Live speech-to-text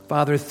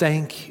Father,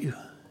 thank you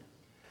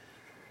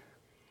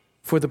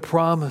for the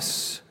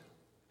promise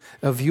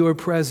of your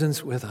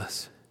presence with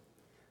us.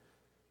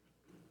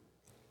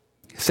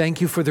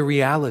 Thank you for the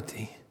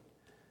reality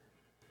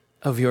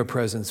of your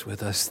presence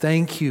with us.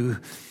 Thank you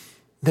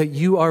that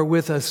you are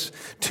with us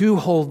to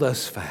hold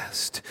us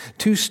fast,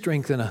 to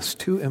strengthen us,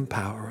 to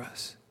empower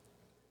us.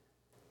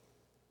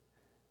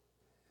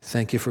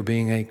 Thank you for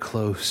being a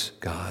close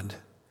God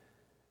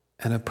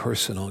and a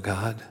personal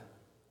God.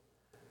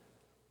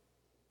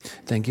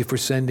 Thank you for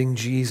sending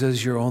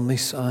Jesus, your only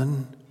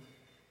Son,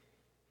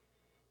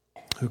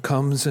 who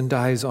comes and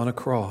dies on a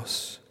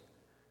cross,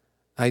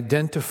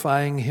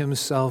 identifying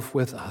himself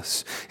with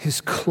us,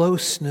 his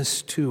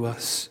closeness to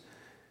us,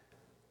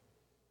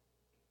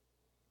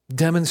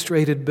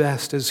 demonstrated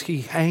best as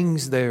he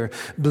hangs there,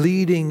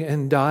 bleeding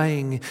and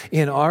dying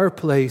in our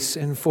place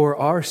and for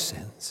our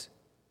sins.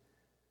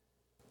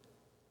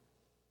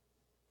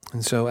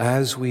 And so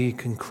as we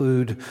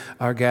conclude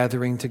our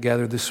gathering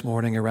together this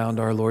morning around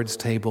our Lord's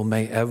table,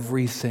 may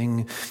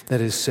everything that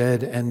is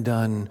said and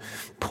done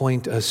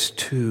point us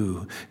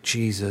to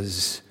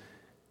Jesus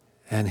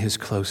and his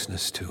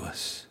closeness to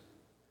us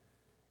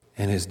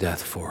and his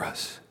death for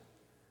us.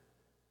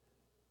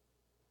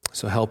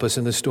 So help us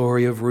in the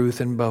story of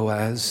Ruth and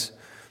Boaz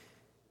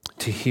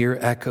to hear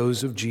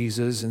echoes of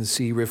Jesus and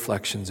see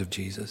reflections of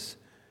Jesus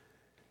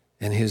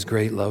and his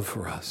great love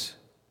for us.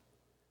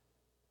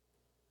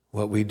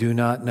 What we do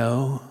not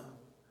know,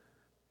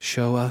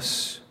 show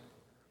us.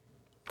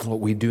 What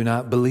we do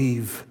not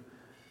believe,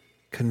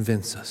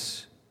 convince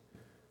us.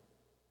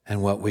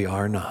 And what we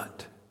are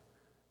not,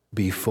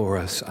 be for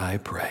us, I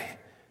pray,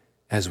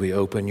 as we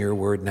open your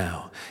word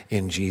now.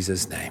 In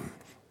Jesus' name,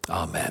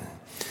 amen.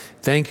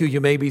 Thank you. You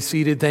may be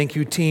seated. Thank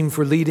you, team,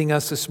 for leading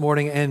us this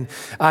morning. And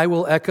I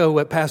will echo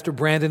what Pastor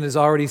Brandon has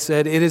already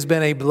said. It has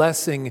been a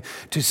blessing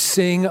to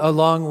sing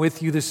along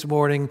with you this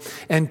morning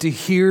and to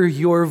hear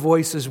your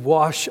voices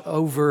wash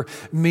over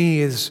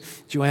me as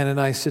Joanna and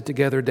I sit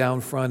together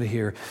down front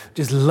here.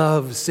 Just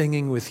love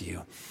singing with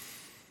you.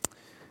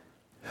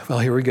 Well,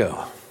 here we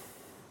go.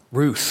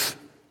 Ruth.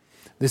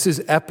 This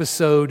is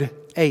episode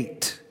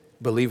 8,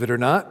 believe it or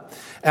not.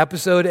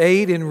 Episode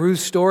 8 in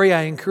Ruth's story.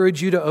 I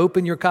encourage you to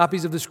open your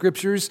copies of the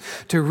scriptures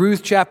to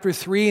Ruth chapter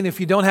 3. And if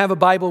you don't have a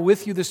Bible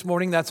with you this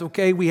morning, that's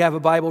okay. We have a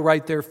Bible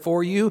right there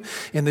for you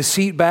in the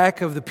seat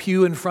back of the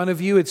pew in front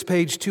of you. It's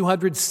page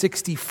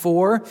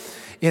 264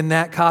 in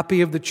that copy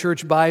of the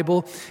church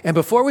Bible. And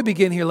before we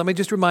begin here, let me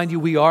just remind you,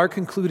 we are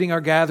concluding our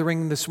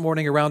gathering this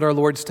morning around our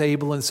Lord's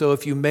table. And so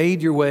if you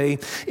made your way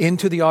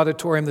into the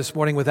auditorium this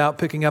morning without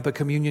picking up a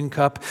communion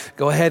cup,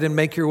 go ahead and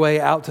make your way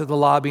out to the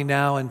lobby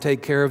now and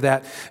take care of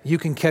that. You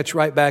can catch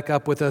right back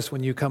up with us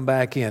when you come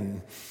back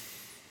in.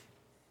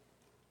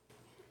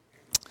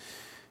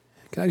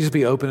 Can I just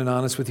be open and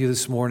honest with you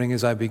this morning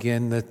as I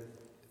begin that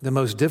the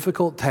most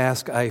difficult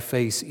task I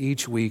face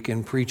each week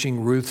in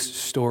preaching Ruth's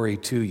story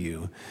to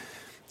you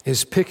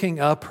is picking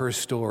up her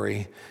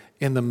story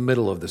in the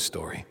middle of the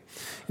story.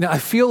 Now, I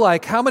feel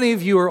like, how many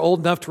of you are old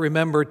enough to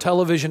remember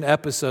television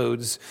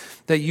episodes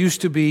that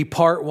used to be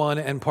part 1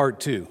 and part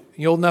 2?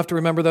 You old enough to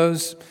remember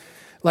those?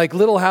 Like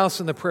Little House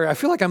on the Prairie. I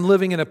feel like I'm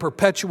living in a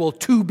perpetual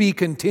to be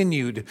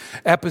continued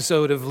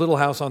episode of Little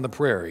House on the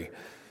Prairie.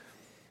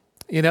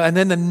 You know, and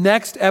then the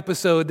next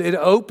episode, it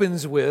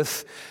opens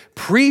with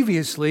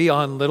previously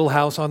on Little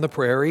House on the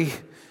Prairie.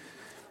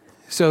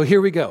 So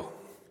here we go.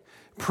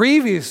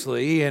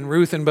 Previously in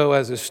Ruth and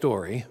Boaz's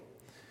story,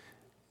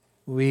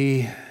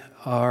 we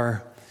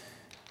are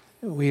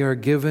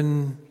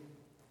given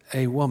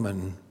a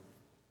woman.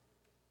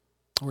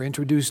 We're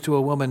introduced to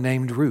a woman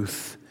named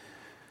Ruth,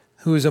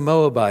 who is a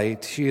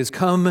Moabite. She has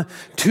come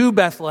to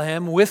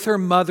Bethlehem with her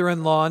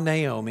mother-in-law,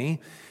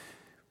 Naomi.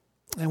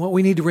 And what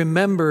we need to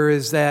remember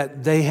is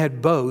that they had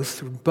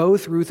both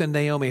Ruth and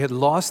Naomi had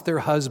lost their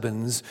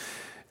husbands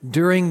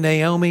during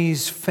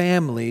Naomi's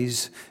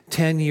family's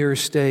 10-year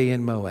stay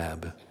in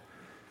Moab.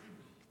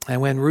 And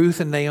when Ruth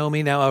and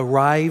Naomi now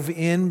arrive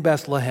in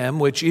Bethlehem,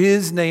 which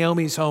is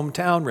Naomi's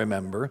hometown,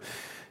 remember,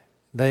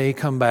 they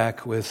come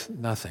back with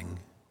nothing.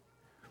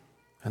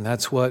 And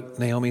that's what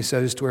Naomi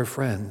says to her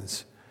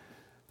friends.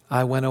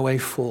 I went away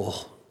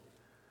full,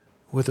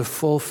 with a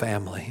full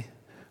family,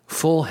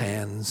 full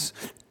hands,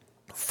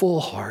 full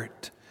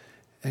heart,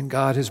 and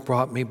God has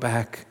brought me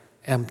back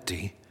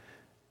empty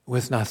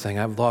with nothing.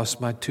 I've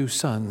lost my 2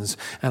 sons,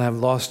 and I've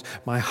lost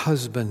my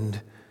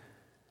husband.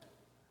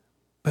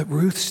 But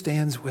Ruth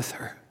stands with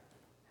her.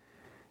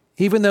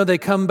 Even though they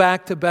come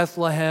back to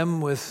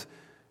Bethlehem with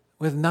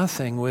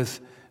nothing,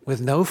 with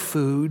no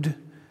food,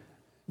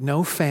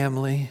 no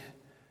family,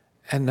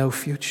 and no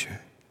future.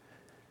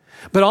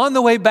 But on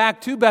the way back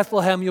to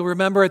Bethlehem, you'll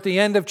remember at the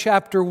end of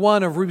chapter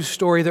 1 of Ruth's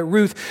story that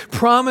Ruth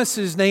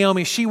promises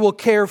Naomi she will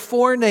care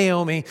for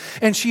Naomi,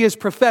 and she has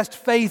professed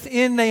faith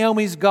in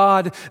Naomi's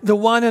God, the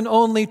one and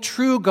only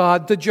true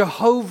God, the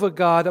Jehovah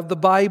God of the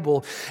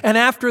Bible. And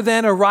after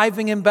then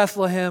arriving in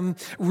Bethlehem,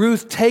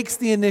 Ruth takes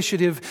the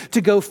initiative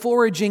to go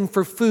foraging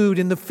for food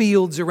in the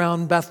fields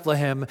around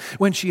Bethlehem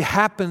when she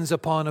happens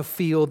upon a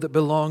field that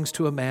belongs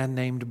to a man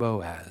named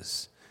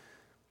Boaz.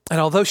 And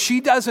although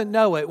she doesn't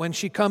know it when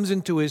she comes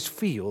into his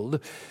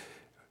field,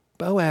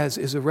 Boaz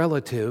is a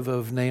relative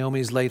of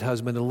Naomi's late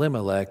husband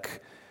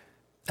Elimelech,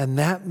 and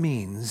that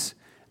means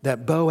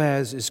that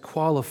Boaz is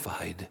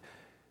qualified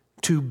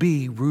to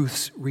be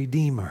Ruth's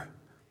redeemer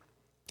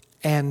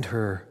and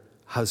her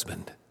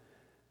husband.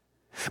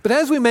 But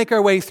as we make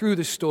our way through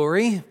the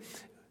story,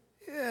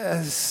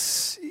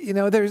 there's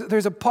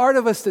a part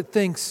of us that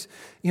thinks,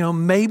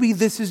 maybe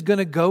this is going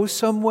to go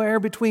somewhere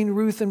between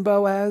Ruth and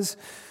Boaz,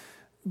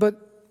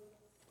 but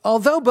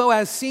although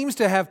Boaz seems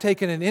to have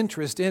taken an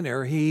interest in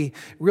her, he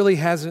really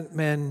hasn't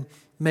been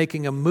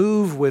making a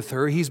move with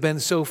her. He's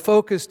been so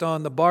focused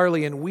on the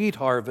barley and wheat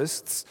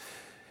harvests.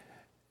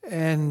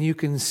 And you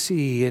can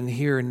see and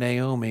hear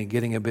Naomi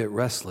getting a bit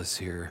restless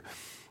here.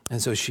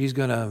 And so she's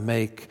going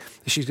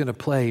to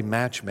play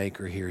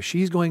matchmaker here.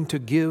 She's going to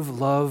give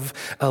love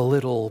a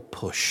little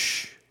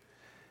push.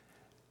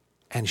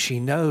 And she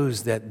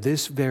knows that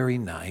this very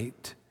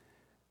night,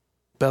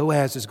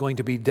 Boaz is going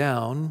to be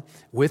down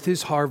with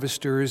his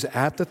harvesters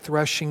at the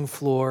threshing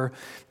floor.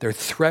 They're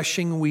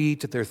threshing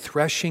wheat, they're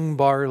threshing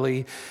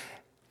barley,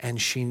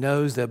 and she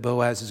knows that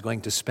Boaz is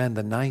going to spend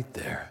the night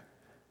there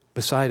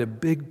beside a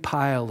big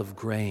pile of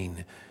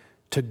grain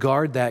to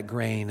guard that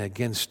grain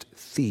against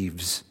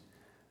thieves.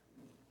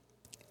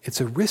 It's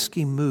a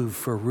risky move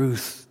for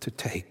Ruth to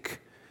take.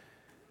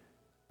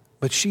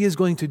 But she is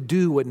going to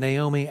do what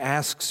Naomi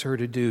asks her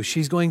to do.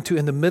 She's going to,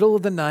 in the middle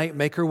of the night,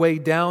 make her way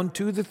down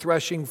to the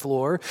threshing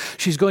floor.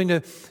 She's going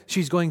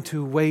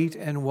to wait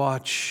and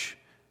watch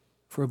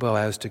for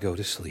Boaz to go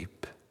to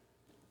sleep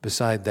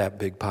beside that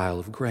big pile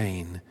of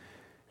grain.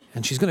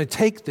 And she's going to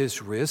take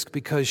this risk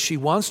because she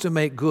wants to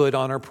make good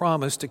on her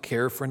promise to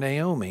care for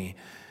Naomi.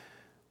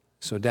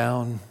 So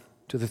down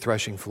to the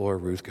threshing floor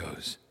Ruth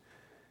goes.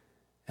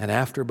 And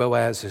after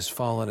Boaz has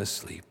fallen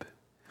asleep,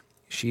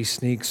 she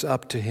sneaks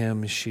up to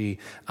him, she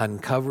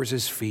uncovers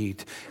his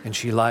feet, and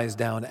she lies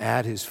down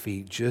at his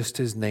feet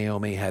just as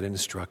Naomi had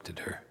instructed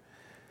her.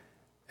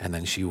 And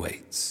then she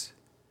waits,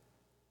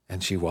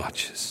 and she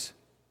watches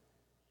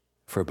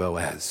for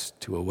Boaz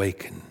to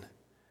awaken.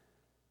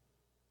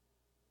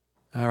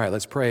 All right,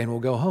 let's pray and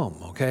we'll go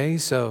home, okay?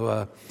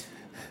 So,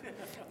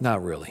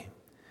 not really.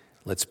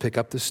 Let's pick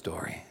up the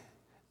story,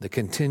 the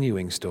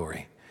continuing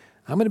story.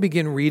 I'm going to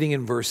begin reading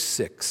in verse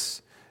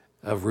 6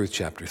 of Ruth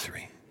chapter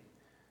 3.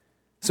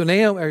 So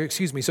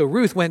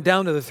Ruth went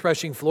down to the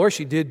threshing floor.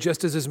 She did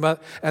just as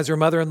her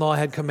mother-in-law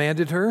had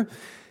commanded her.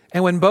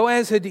 And when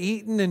Boaz had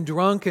eaten and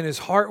drunk and his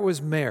heart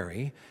was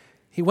merry,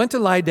 he went to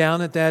lie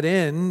down at the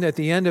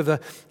end of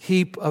the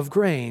heap of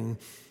grain.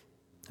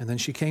 And then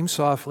she came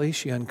softly,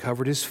 she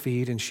uncovered his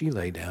feet, and she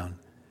lay down.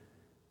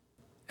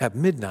 At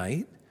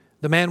midnight,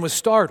 the man was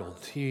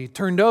startled. He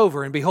turned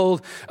over, and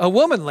behold, a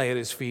woman lay at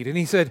his feet. And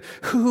he said,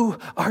 "Who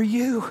are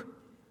you?"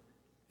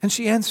 And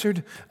she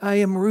answered, "I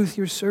am Ruth,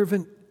 your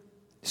servant.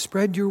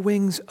 Spread your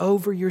wings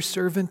over your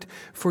servant,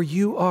 for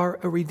you are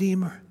a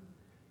redeemer."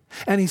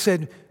 And he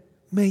said,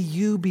 "May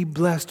you be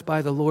blessed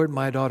by the Lord,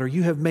 my daughter.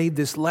 You have made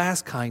this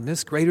last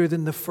kindness greater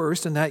than the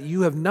first, and that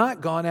you have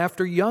not gone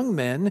after young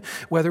men,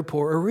 whether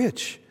poor or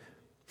rich.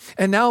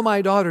 And now,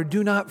 my daughter,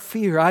 do not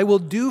fear. I will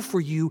do for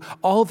you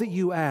all that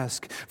you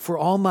ask, for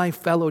all my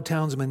fellow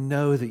townsmen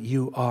know that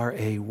you are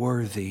a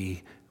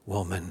worthy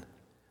woman.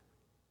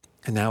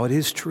 And now it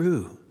is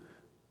true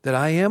that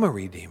I am a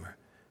redeemer.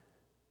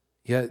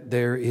 Yet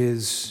there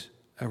is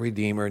a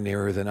Redeemer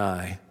nearer than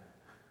I.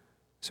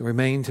 So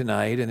remain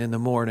tonight, and in the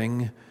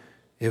morning,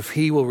 if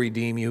he will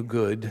redeem you,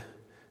 good,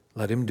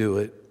 let him do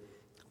it.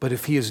 But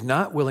if he is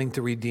not willing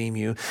to redeem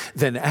you,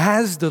 then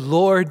as the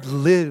Lord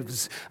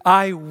lives,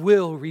 I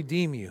will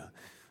redeem you.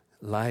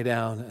 Lie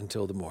down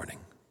until the morning."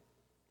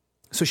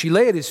 So she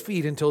lay at his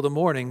feet until the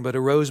morning, but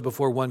arose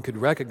before one could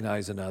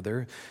recognize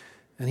another.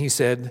 And he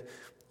said,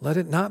 "Let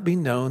it not be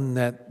known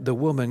that the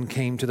woman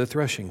came to the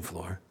threshing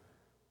floor."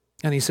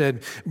 And he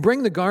said,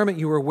 "Bring the garment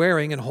you were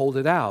wearing and hold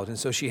it out." And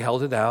so she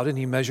held it out, and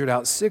he measured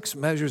out 6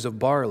 measures of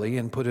barley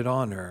and put it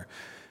on her.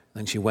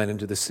 Then she went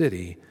into the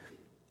city.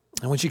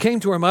 And when she came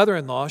to her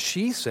mother-in-law,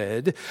 she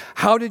said,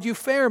 "How did you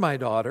fare, my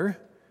daughter?"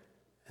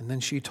 And then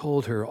she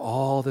told her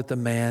all that the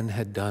man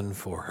had done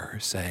for her,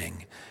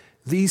 saying,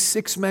 "These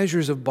 6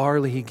 measures of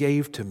barley he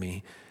gave to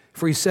me,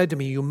 for he said to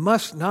me, 'You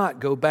must not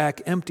go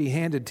back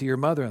empty-handed to your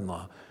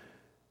mother-in-law.'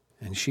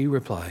 And she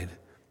replied,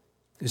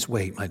 'Just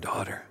wait, my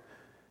daughter,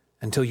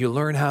 until you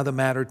learn how the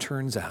matter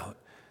turns out.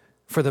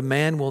 For the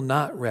man will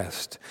not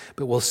rest,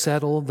 but will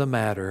settle the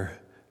matter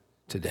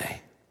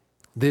today.'"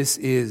 This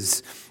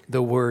is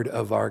the word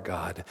of our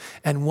God.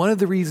 And one of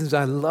the reasons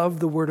I love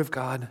the word of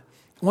God,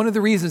 One of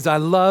the reasons I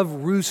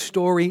love Ruth's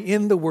story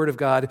in the Word of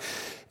God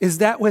is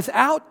that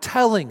without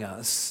telling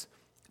us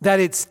that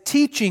it's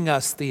teaching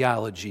us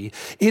theology,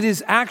 it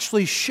is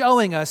actually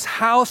showing us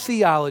how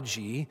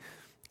theology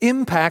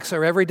impacts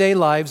our everyday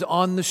lives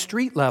on the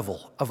street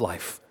level of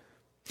life.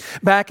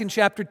 Back in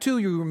chapter 2,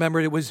 you remember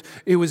it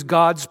was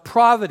God's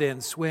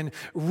providence when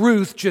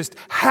Ruth just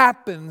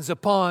happens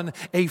upon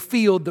a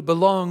field that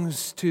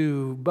belongs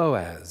to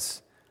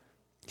Boaz.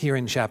 Here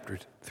in chapter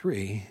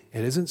 3,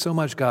 it isn't so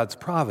much God's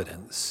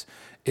providence,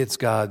 it's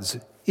God's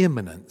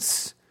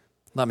imminence.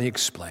 Let me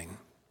explain.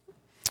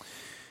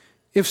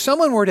 If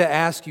someone were to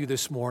ask you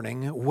this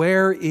morning,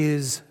 where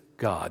is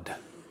God?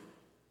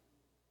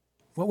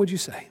 What would you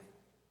say?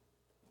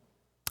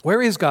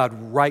 Where is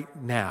God right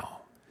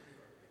now?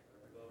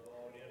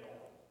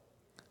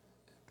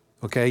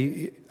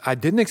 Okay, I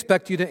didn't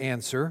expect you to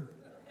answer.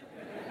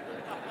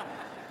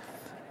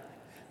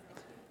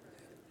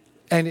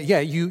 And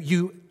yeah,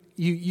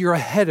 you're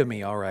ahead of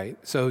me, all right.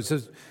 So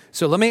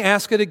let me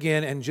ask it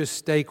again and just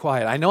stay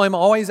quiet. I know I'm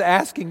always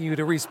asking you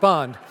to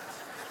respond.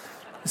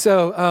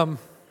 So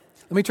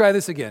let me try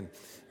this again.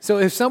 So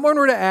if someone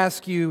were to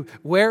ask you,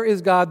 where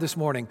is God this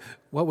morning?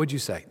 What would you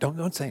say?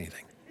 Don't say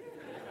anything.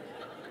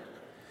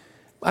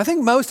 I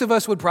think most of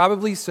us would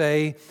probably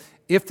say,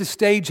 if the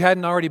stage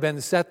hadn't already been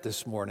set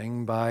this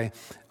morning by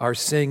our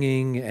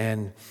singing,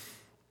 and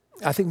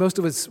I think most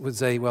of us would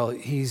say, well,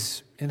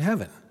 he's in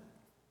heaven,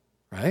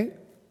 right?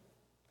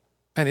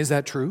 And is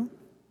that true?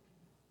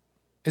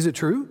 Is it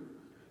true?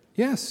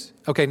 Yes.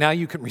 Okay, now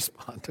you can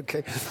respond,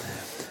 okay?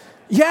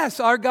 Yes,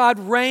 our God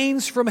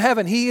reigns from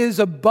heaven. He is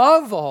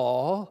above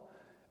all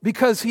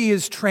because he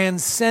is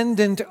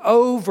transcendent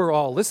over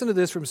all. Listen to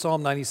this from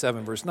Psalm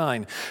 97, verse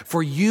 9.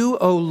 For you,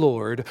 O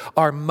Lord,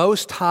 are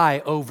most high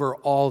over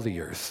all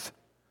the earth.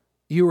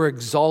 You are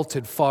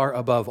exalted far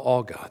above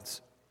all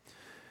gods.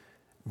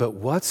 But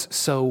what's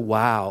so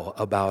wow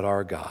about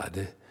our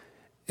God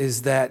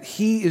is that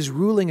he is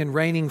ruling and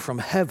reigning from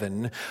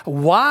heaven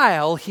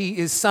while he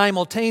is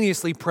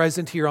simultaneously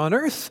present here on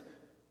earth.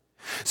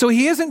 So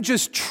he isn't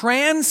just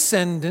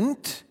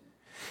transcendent,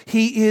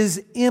 he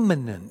is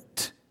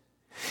immanent.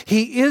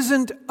 He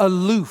isn't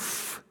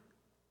aloof,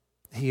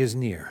 he is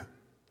near.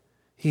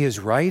 He is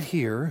right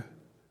here,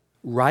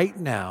 right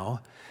now,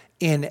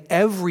 in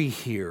every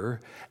here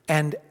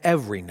and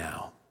every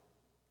now.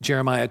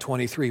 Jeremiah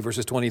 23,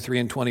 verses 23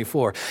 and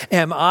 24.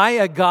 Am I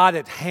a God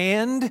at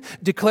hand,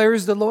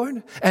 declares the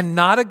Lord, and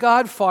not a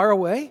God far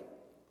away?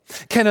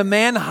 Can a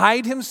man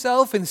hide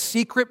himself in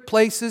secret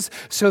places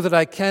so that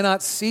I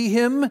cannot see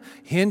him,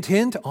 hint,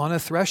 hint, on a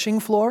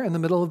threshing floor in the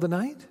middle of the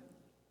night?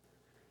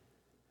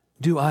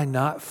 Do I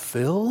not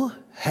fill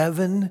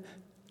heaven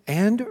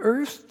and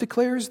earth,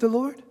 declares the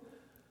Lord?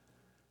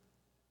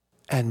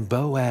 And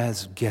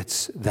Boaz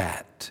gets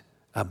that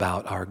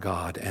about our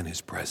God and his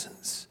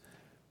presence.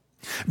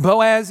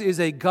 Boaz is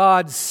a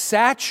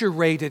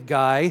God-saturated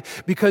guy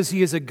because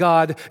he is a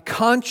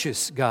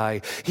God-conscious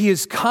guy. He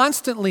is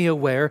constantly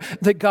aware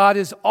that God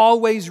is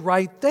always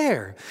right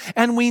there.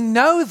 And we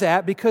know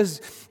that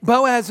because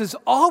Boaz is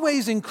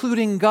always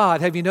including God.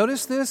 Have you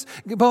noticed this?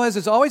 Boaz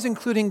is always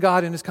including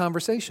God in his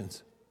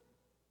conversations.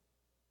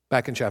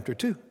 Back in chapter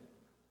 2.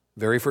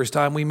 Very first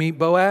time we meet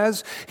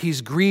Boaz,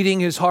 he's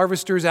greeting his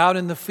harvesters out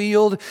in the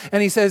field,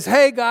 and he says,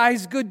 "Hey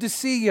guys, good to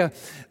see you.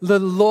 The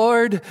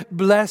Lord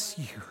bless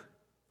you."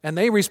 And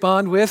they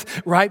respond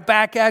with, "Right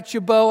back at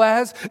you,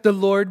 Boaz. The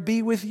Lord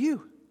be with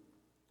you."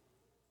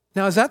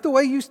 Now, is that the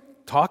way you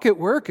talk at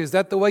work? Is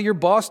that the way your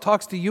boss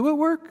talks to you at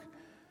work?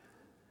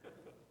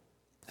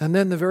 And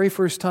then the very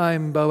first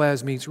time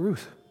Boaz meets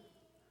Ruth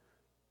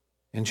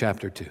in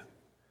chapter 2.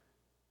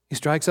 He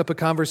strikes up a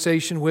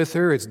conversation with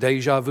her. It's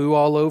deja vu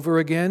all over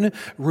again.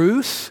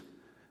 "Ruth,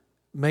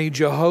 may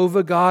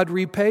Jehovah God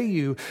repay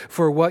you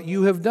for what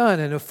you have done,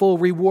 and a full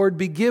reward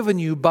be given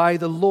you by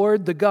the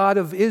Lord, the God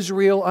of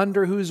Israel,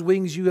 under whose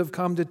wings you have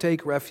come to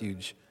take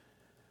refuge."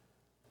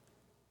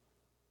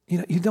 You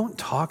know, you don't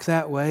talk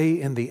that way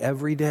in the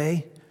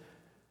everyday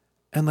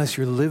unless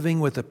you're living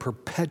with a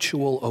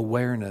perpetual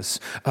awareness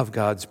of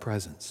God's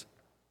presence.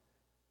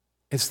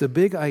 It's the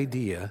big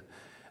idea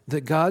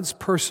that God's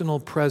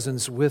personal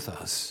presence with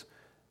us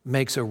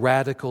makes a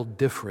radical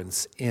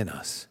difference in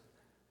us.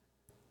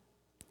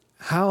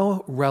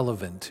 How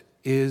relevant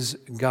is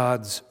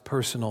God's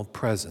personal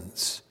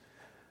presence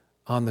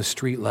on the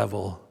street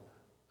level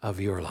of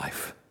your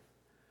life?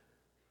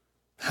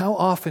 How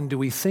often do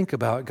we think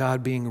about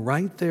God being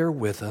right there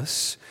with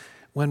us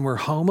when we're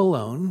home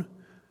alone,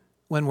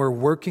 when we're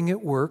working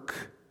at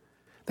work,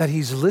 that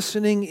he's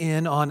listening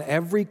in on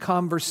every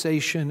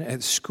conversation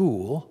at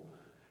school?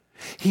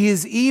 He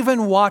is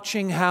even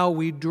watching how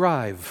we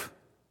drive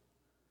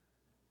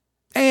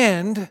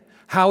and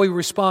how we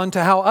respond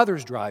to how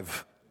others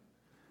drive.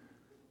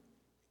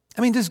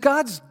 I mean, does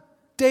God's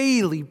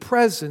daily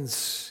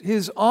presence,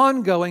 his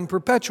ongoing,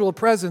 perpetual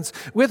presence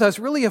with us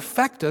really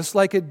affect us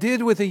like it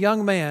did with a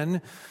young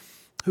man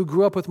who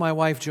grew up with my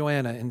wife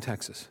Joanna in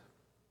Texas?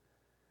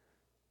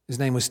 His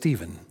name was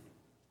Stephen.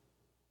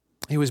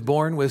 He was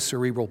born with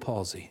cerebral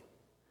palsy.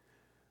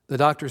 The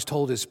doctors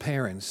told his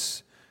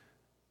parents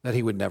that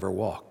he would never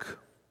walk,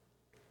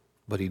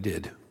 but he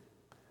did.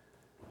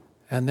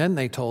 And then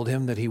they told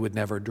him that he would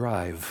never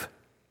drive,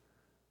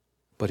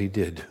 but he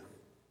did.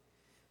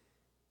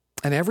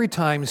 And every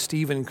time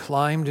Stephen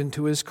climbed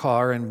into his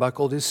car and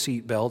buckled his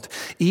seatbelt,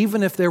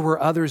 even if there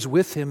were others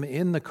with him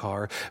in the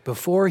car,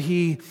 before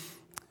in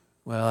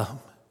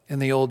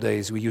the old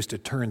days we used to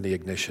turn the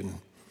ignition.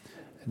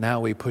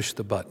 Now we push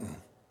the button.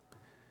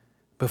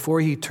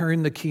 Before he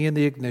turned the key in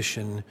the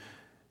ignition,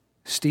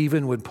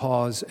 Stephen would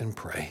pause and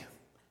pray,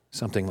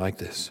 something like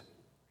this.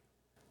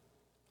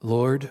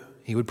 Lord,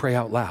 he would pray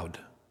out loud,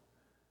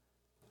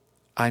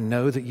 I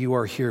know that you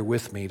are here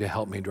with me to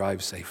help me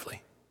drive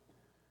safely.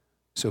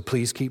 So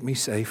please keep me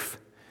safe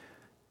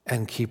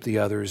and keep the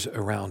others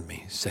around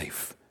me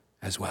safe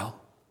as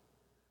well.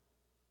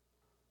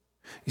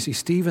 You see,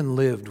 Stephen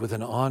lived with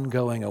an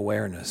ongoing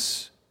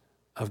awareness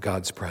of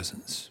God's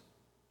presence,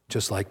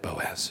 just like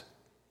Boaz.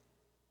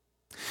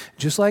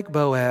 Just like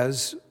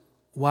Boaz,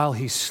 while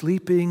he's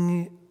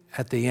sleeping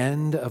at the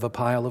end of a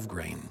pile of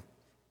grain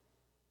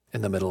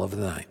in the middle of the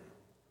night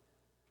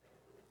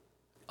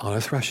on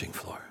a threshing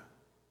floor,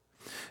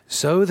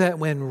 so that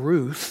when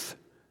Ruth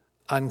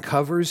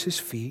uncovers his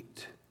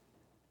feet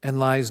and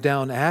lies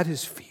down at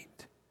his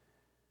feet,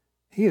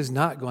 he is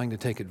not going to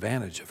take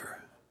advantage of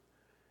her.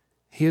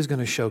 He is going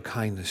to show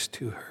kindness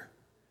to her.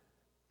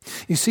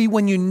 You see,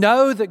 when you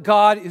know that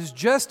God is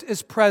just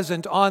as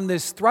present on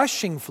this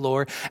threshing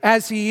floor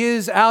as he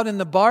is out in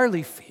the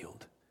barley field,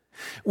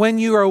 when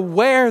you are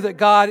aware that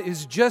God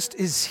is just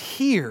as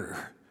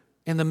here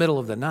in the middle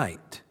of the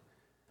night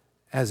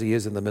as he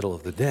is in the middle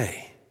of the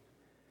day,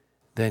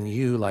 then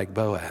you, like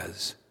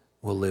Boaz,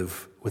 will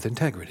live with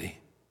integrity.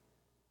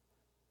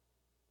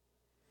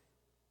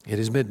 It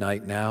is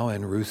midnight now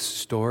in Ruth's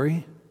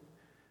story,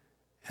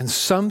 and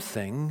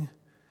something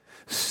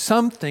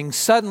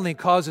suddenly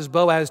causes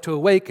Boaz to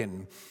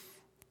awaken.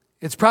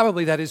 It's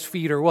probably that his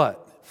feet are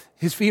what?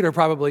 His feet are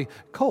probably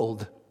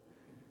cold.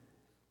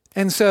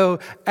 And so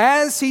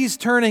as he's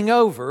turning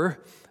over,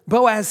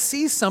 Boaz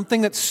sees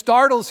something that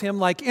startles him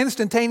like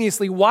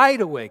instantaneously wide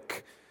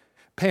awake.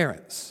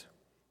 Parents,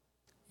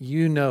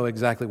 you know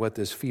exactly what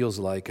this feels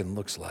like and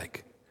looks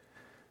like,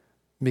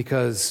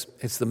 because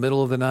it's the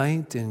middle of the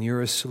night and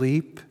you're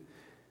asleep,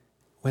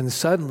 when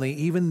suddenly,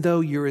 even though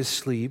you're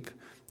asleep,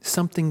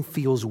 something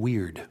feels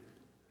weird,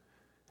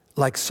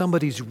 like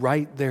somebody's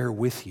right there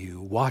with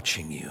you,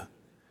 watching you.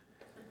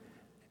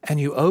 And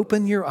you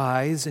open your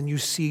eyes and you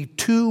see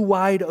two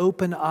wide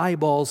open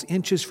eyeballs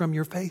inches from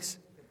your face.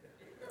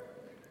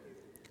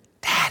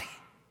 Daddy,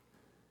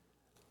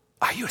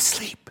 are you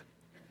asleep?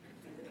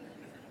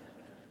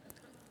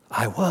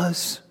 I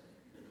was.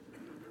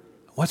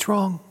 What's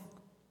wrong?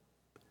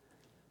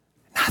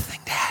 Nothing,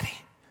 Daddy.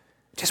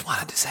 Just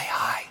wanted to say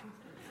hi.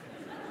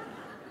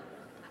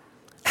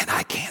 And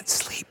I can't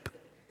sleep.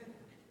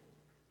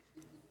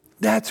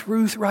 That's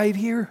Ruth right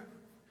here.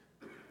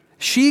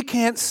 She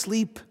can't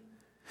sleep.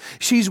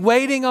 She's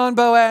waiting on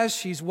Boaz.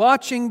 She's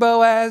watching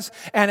Boaz.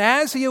 And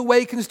as he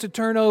awakens to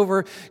turn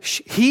over,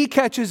 he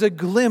catches a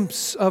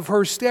glimpse of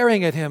her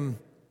staring at him.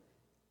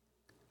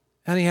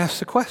 And he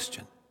asks a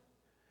question.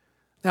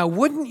 Now,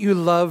 wouldn't you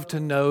love to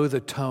know the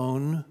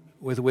tone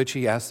with which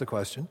he asked the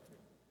question?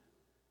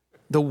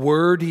 The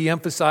word he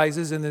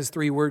emphasizes in this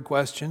 3-word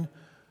question.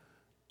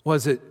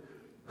 Was it,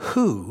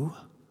 who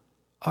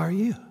are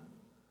you?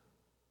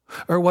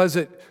 Or was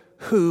it,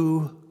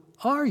 who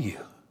are you?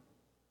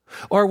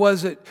 Or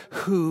was it,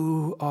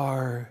 who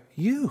are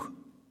you?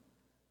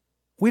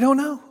 We don't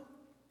know.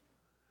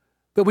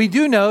 But we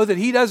do know that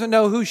he doesn't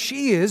know who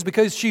she is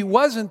because she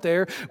wasn't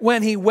there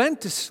when he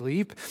went to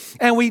sleep.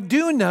 And we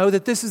do know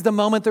that this is the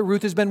moment that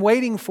Ruth has been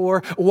waiting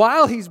for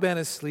while he's been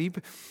asleep.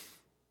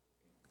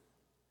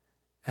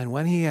 And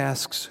when he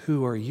asks,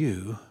 who are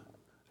you?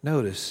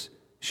 Notice,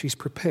 she's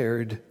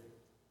prepared.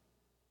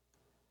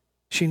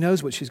 She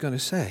knows what she's going to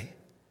say.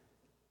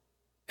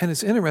 And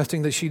it's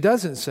interesting that she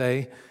doesn't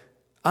say,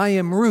 I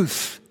am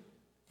Ruth,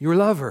 your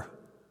lover.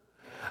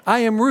 I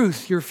am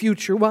Ruth, your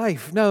future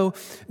wife. No,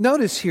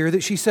 notice here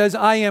that she says,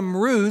 I am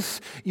Ruth,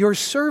 your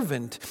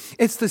servant.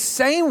 It's the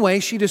same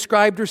way she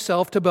described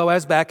herself to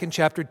Boaz back in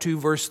chapter 2,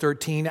 verse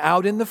 13,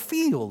 out in the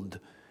field.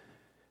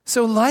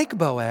 So like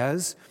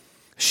Boaz,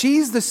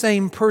 she's the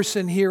same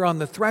person here on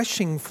the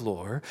threshing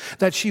floor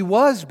that she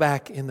was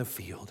back in the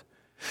field.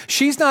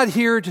 She's not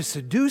here to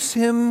seduce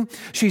him.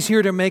 She's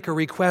here to make a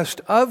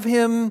request of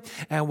him.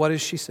 And what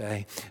does she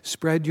say?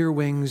 Spread your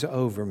wings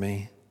over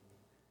me,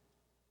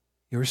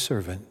 your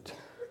servant,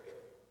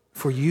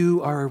 for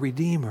you are a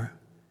redeemer.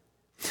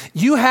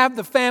 You have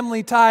the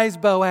family ties,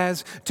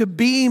 Boaz, to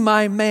be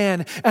my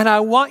man. And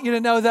I want you to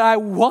know that I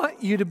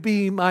want you to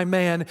be my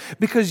man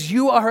because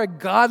you are a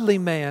godly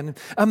man,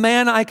 a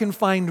man I can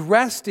find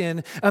rest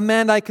in, a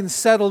man I can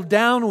settle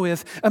down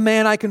with, a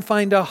man I can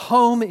find a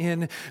home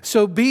in.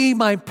 So be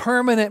my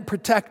permanent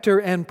protector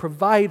and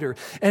provider.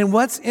 And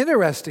what's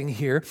interesting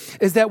here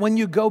is that when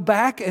you go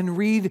back and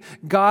read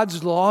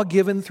God's law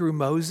given through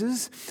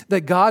Moses,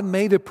 that God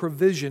made a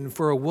provision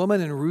for a woman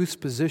in Ruth's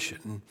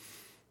position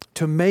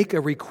to make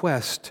a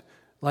request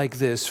like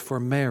this for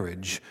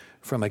marriage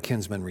from a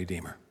kinsman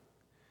redeemer.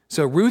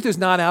 So Ruth is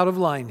not out of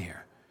line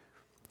here.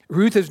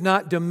 Ruth is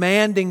not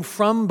demanding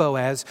from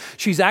Boaz.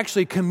 She's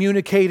actually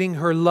communicating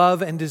her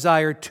love and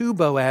desire to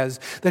Boaz,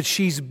 that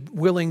she's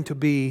willing to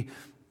be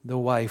the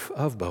wife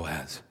of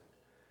Boaz.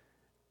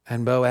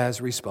 And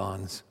Boaz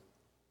responds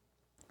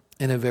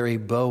in a very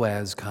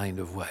Boaz kind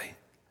of way.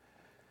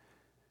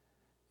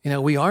 You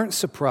know, we aren't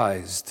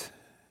surprised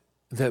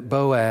that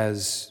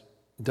Boaz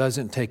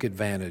doesn't take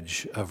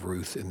advantage of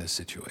Ruth in this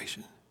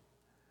situation,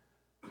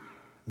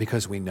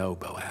 because we know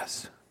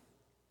Boaz.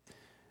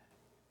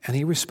 And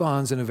he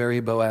responds in a very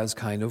Boaz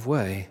kind of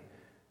way.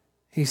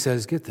 He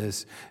says, get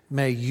this,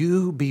 may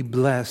you be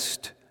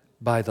blessed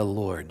by the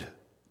Lord,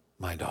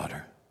 my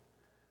daughter.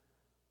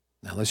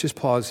 Now let's just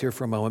pause here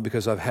for a moment,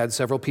 because I've had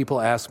several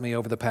people ask me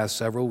over the past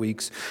several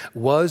weeks,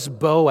 was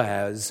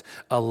Boaz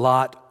a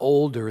lot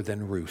older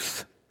than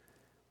Ruth?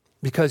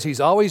 Because he's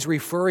always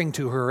referring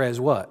to her as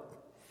what?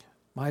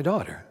 My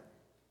daughter.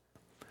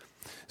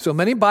 So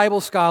many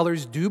Bible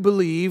scholars do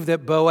believe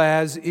that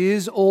Boaz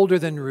is older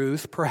than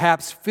Ruth,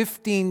 perhaps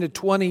 15 to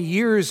 20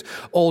 years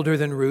older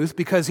than Ruth,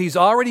 because he's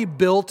already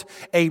built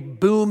a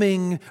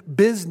booming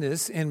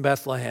business in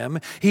Bethlehem.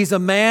 He's a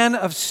man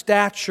of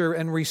stature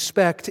and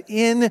respect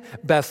in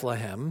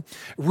Bethlehem.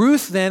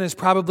 Ruth then is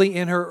probably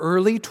in her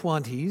early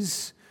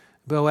 20s,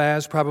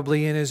 Boaz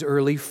probably in his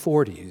early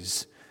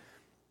 40s.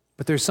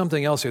 But there's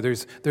something else here.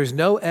 There's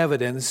no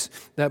evidence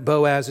that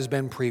Boaz has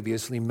been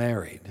previously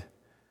married.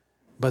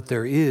 But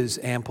there is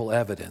ample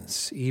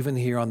evidence, even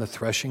here on the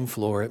threshing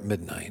floor at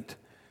midnight,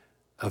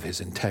 of his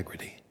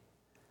integrity.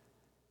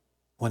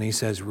 When he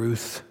says,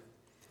 Ruth,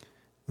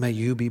 may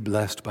you be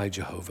blessed by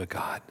Jehovah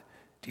God.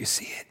 Do you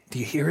see it? Do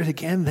you hear it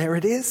again? There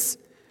it is.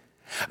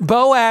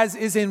 Boaz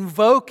is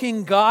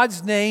invoking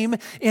God's name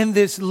in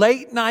this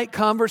late night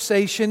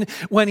conversation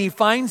when he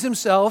finds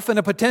himself in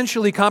a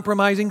potentially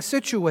compromising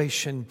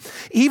situation,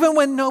 even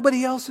when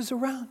nobody else is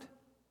around,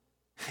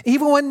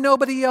 even when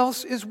nobody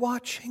else is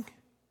watching.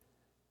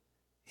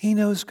 He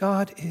knows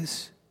God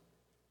is,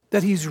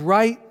 that he's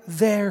right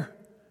there.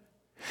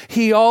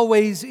 He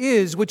always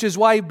is, which is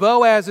why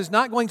Boaz is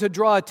not going to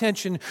draw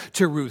attention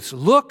to Ruth's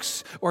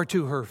looks or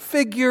to her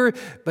figure,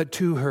 but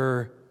to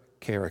her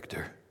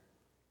character.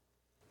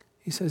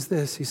 He says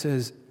this, he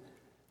says,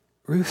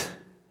 Ruth,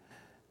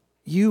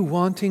 you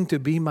wanting to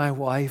be my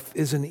wife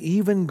is an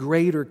even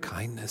greater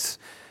kindness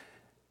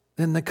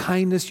than the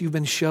kindness you've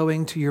been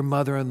showing to your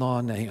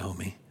mother-in-law,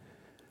 Naomi.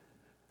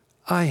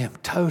 I am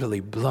totally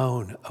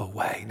blown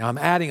away. Now, I'm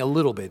adding a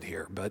little bit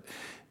here, but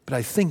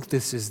I think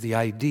this is the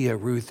idea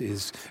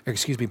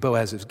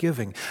Boaz is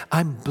giving.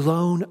 I'm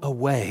blown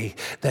away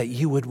that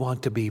you would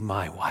want to be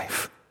my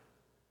wife.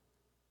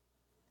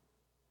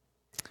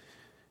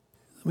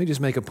 Let me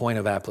just make a point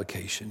of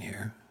application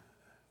here.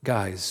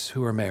 Guys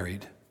who are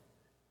married,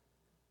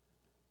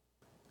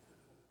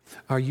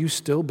 are you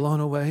still blown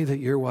away that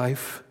your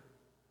wife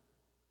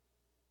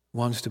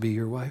wants to be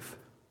your wife?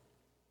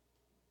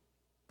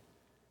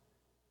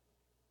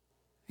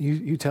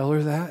 You tell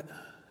her that?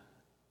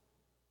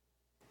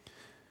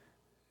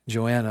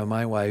 Joanna,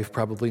 my wife,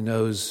 probably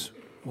knows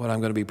what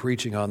I'm going to be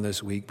preaching on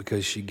this week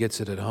because she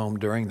gets it at home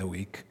during the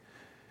week.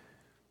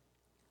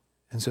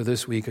 And so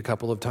this week, a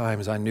couple of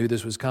times, I knew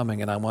this was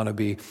coming, and I want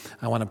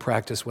to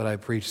practice what I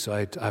preach. So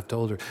I've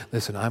told her,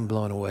 listen, I'm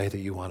blown away that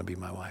you want to be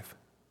my wife.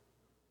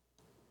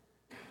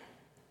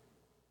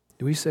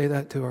 Do we say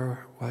that to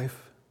our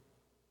wife?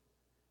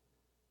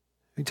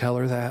 We tell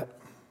her that?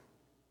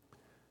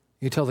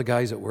 You tell the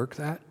guys at work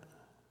that?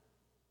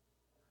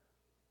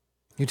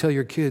 You tell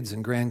your kids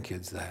and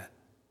grandkids that?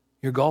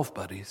 Your golf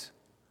buddies?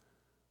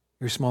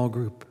 Your small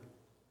group?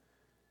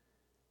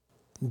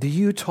 Do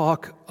you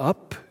talk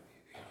up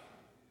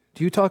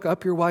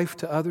your wife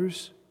to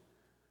others?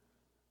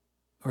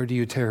 Or do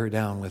you tear her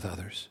down with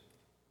others?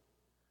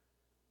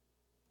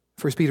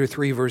 1 Peter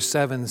 3 verse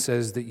 7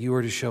 says that you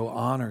are to show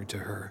honor to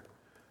her,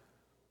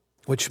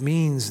 which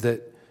means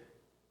that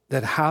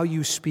how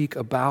you speak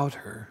about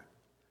her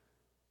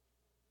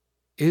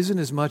isn't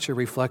as much a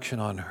reflection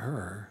on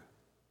her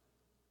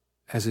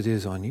as it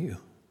is on you.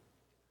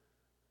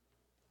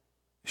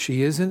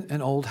 She isn't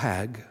an old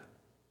hag.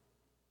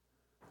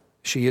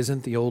 She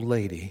isn't the old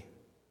lady.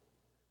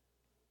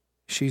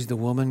 She's the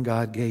woman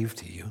God gave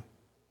to you.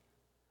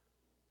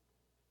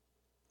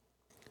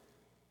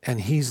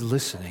 And he's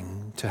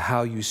listening to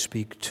how you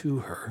speak to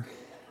her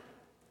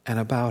and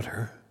about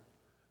her.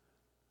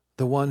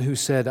 The one who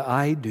said,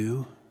 I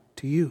do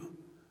to you.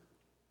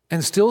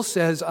 And still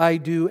says, I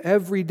do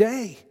every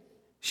day.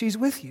 She's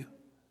with you.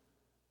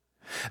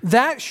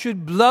 That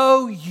should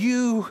blow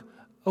you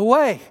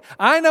away.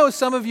 I know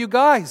some of you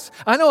guys.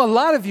 I know a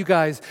lot of you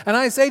guys. And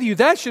I say to you,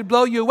 that should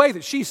blow you away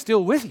that she's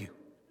still with you.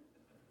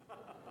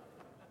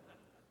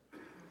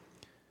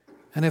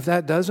 And if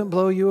that doesn't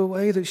blow you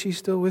away that she's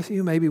still with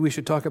you, maybe we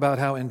should talk about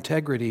how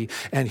integrity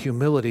and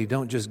humility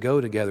don't just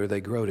go together,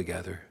 they grow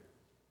together.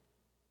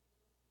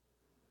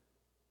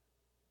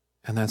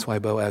 And that's why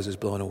Boaz is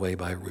blown away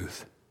by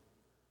Ruth.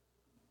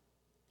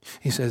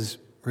 He says,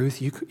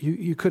 Ruth,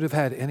 you could have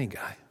had any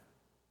guy,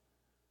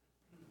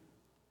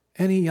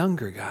 any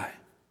younger guy,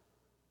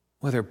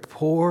 whether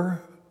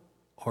poor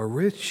or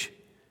rich,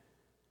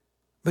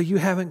 but you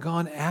haven't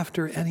gone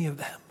after any of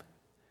them.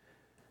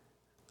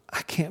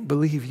 I can't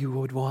believe you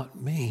would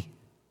want me.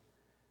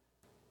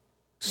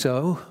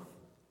 So,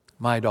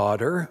 my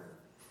daughter,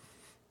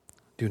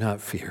 do not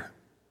fear.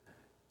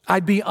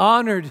 I'd be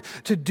honored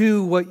to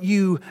do what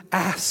you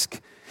ask,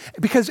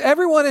 because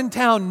everyone in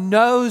town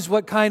knows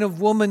what kind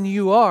of woman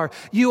you are.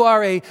 You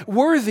are a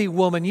worthy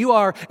woman. You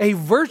are a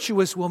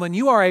virtuous woman.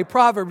 You are a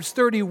Proverbs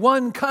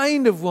 31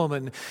 kind of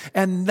woman.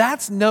 And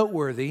that's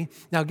noteworthy.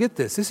 Now get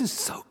this. This is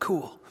so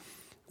cool.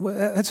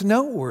 That's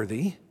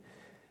noteworthy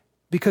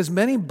because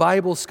many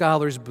Bible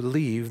scholars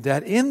believe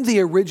that in the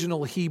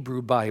original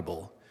Hebrew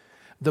Bible,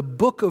 the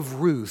book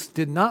of Ruth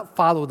did not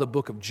follow the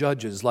book of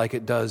Judges like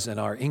it does in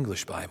our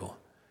English Bible.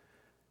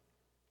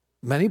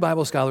 Many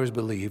Bible scholars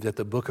believe that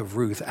the book of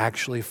Ruth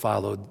actually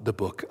followed the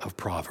book of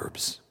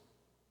Proverbs.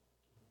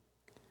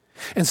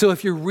 And so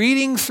if you're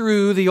reading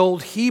through the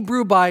old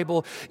Hebrew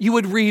Bible, you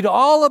would read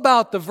all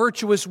about the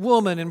virtuous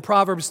woman in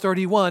Proverbs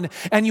 31,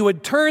 and you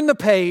would turn the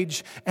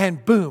page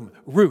and boom,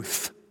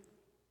 Ruth.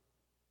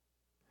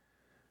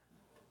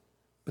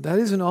 But that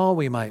isn't all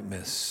we might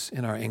miss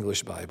in our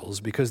English Bibles,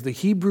 because the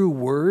Hebrew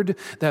word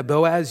that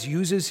Boaz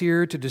uses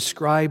here to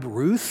describe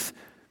Ruth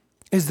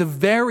is the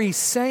very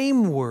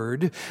same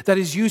word that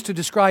is used to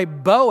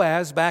describe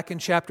Boaz back in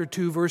chapter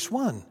 2, verse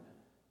 1.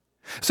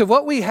 So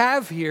what we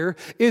have here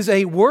is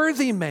a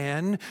worthy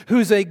man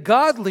who's a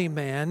godly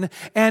man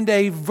and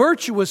a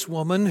virtuous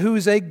woman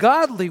who's a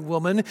godly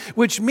woman,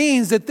 which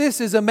means that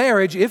this is a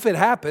marriage, if it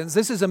happens,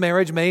 this is a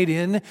marriage made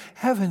in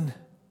heaven.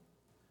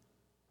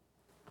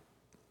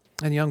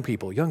 And young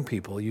people,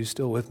 you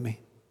still with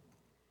me?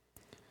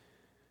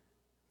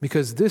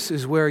 Because this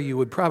is where you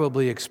would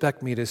probably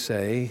expect me to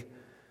say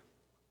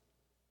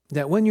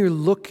that when you're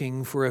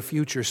looking for a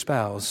future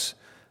spouse,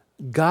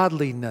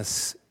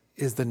 godliness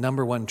is the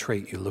number one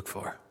trait you look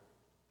for.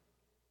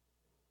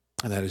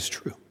 And that is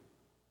true.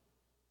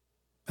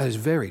 That is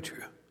very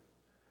true.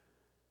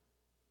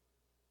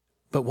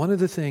 But one of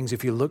the things,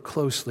 if you look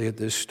closely at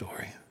this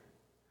story,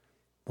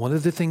 one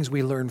of the things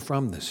we learn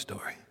from this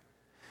story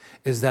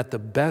is that the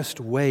best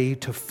way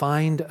to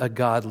find a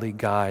godly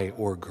guy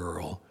or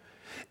girl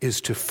is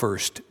to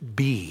first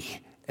be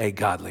a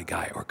godly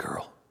guy or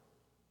girl.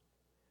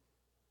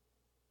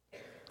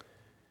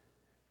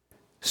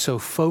 So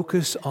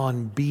focus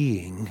on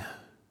being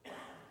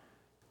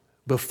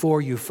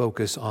before you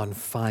focus on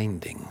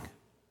finding.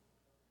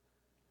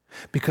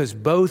 Because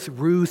both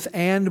Ruth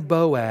and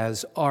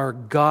Boaz are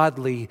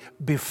godly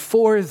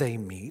before they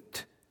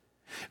meet,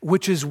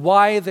 which is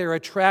why they're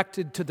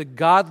attracted to the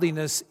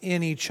godliness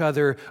in each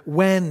other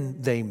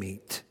when they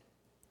meet.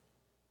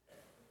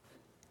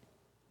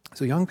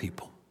 So young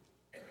people,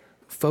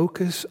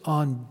 focus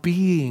on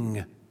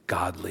being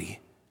godly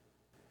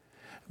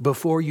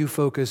before you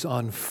focus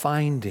on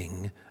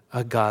finding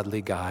a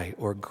godly guy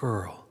or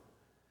girl.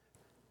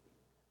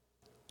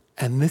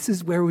 And this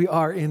is where we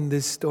are in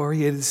this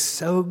story. It is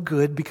so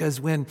good because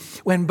when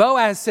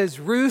Boaz says,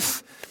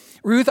 Ruth,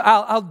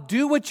 I'll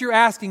do what you're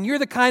asking. You're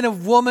the kind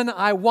of woman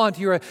I want.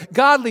 You're a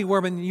godly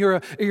woman. You're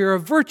a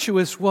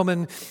virtuous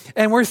woman.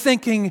 And we're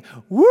thinking,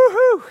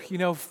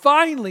 woohoo,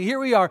 finally, here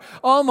we are,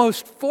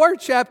 almost 4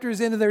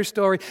 chapters into their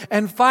story.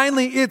 And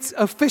finally, it's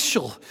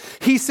official.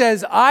 He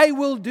says, I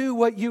will do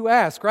what you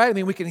ask, right? I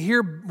mean, we can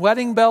hear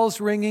wedding bells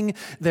ringing.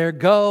 They're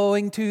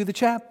going to the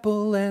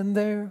chapel and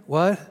they're,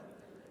 what?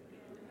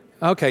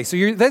 Okay, so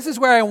this is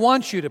where I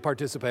want you to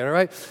participate, all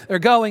right? They're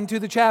going to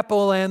the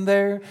chapel and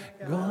they're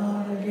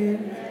gonna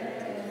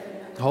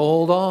get...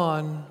 Hold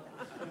on.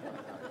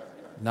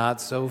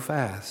 Not so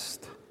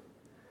fast.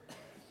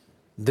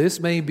 This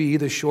may be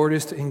the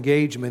shortest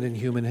engagement in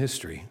human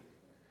history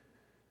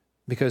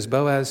because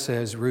Boaz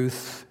says,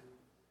 Ruth,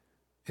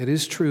 it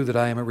is true that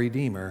I am a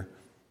redeemer.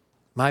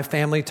 My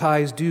family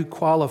ties do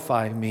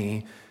qualify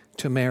me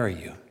to marry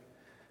you.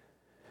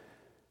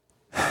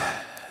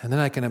 And then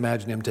I can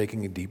imagine him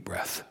taking a deep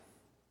breath.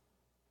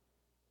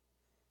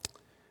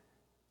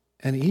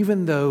 And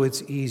even though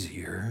it's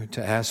easier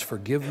to ask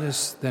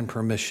forgiveness than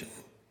permission,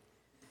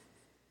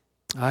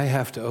 I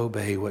have to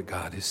obey what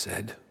God has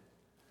said.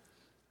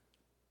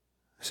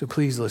 So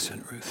please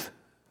listen, Ruth.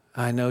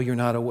 I know you're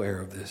not aware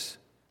of this,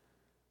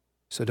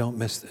 so don't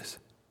miss this.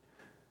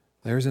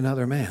 There's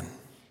another man,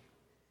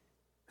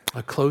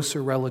 a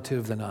closer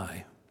relative than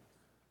I.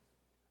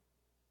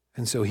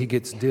 And so he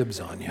gets dibs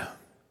on you.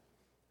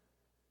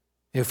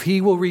 If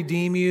he will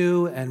redeem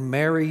you and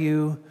marry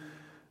you,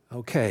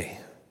 okay,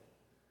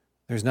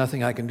 there's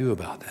nothing I can do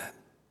about that.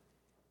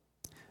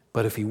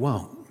 But if he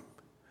won't,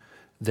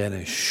 then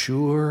as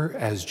sure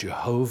as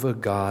Jehovah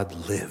God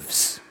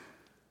lives,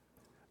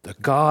 the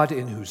God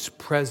in whose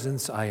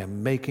presence I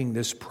am making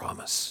this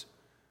promise,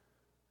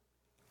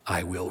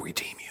 I will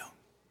redeem you.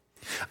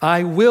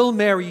 I will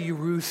marry you,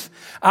 Ruth.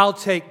 I'll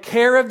take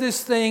care of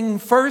this thing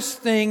first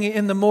thing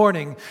in the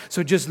morning.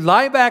 So just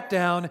lie back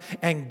down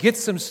and get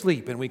some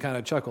sleep. And we kind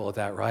of chuckle at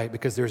that, right?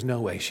 Because there's no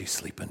way she's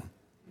sleeping.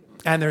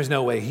 And there's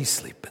no way he's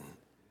sleeping.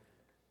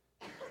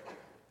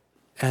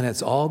 And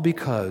it's all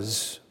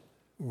because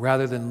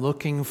rather than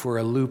looking for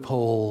a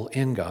loophole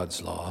in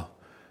God's law,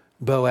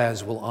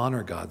 Boaz will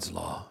honor God's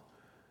law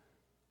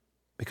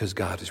because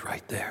God is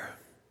right there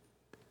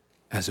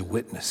as a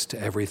witness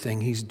to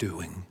everything he's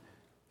doing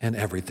and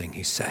everything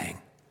he's saying.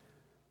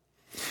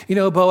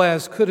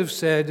 Boaz could have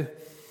said,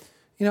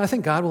 I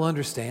think God will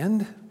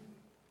understand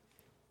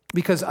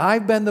because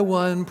I've been the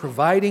one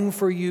providing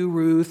for you,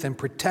 Ruth, and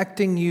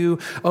protecting you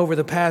over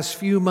the past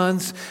few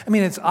months.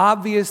 It's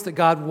obvious that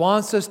God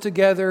wants us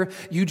together.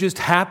 You just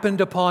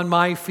happened upon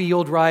my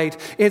field, right?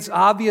 It's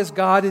obvious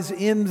God is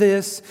in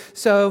this.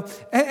 So,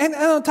 and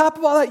on top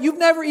of all that, you've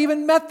never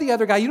even met the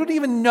other guy. You don't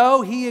even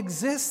know he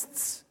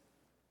exists.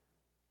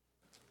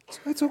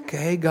 So it's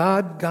okay.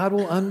 God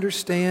will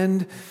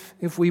understand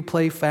if we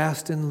play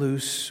fast and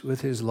loose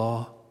with his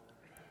law.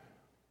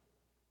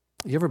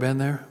 You ever been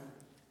there?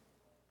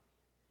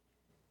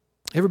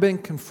 Ever been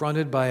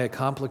confronted by a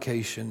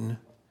complication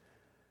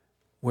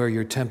where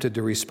you're tempted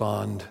to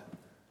respond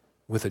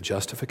with a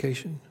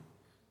justification?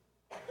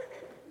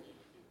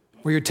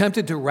 Where you're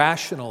tempted to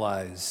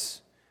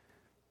rationalize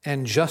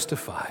and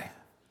justify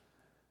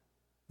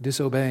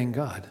disobeying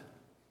God?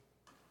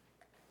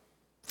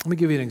 Let me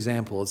give you an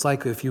example. It's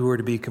like if you were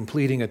to be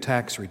completing a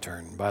tax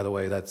return. By the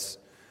way, it's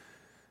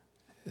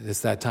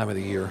that time of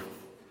the year.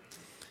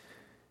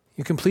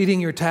 You're completing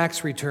your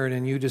tax return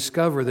and you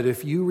discover that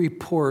if you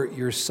report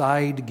your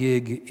side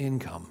gig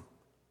income,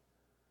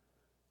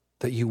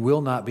 that you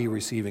will not be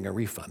receiving a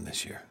refund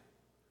this year.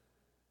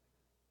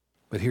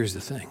 But here's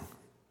the thing.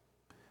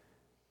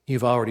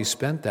 You've already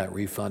spent that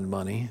refund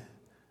money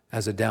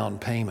as a down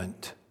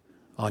payment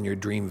on your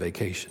dream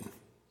vacation.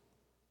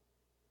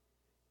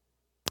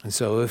 And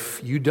so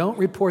if you don't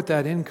report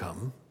that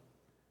income,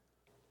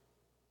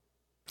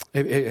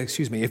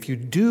 if you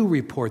do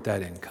report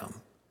that income,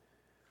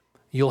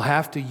 you'll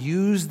have to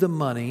use the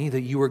money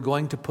that you were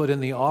going to put in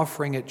the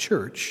offering at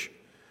church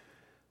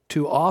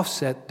to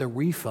offset the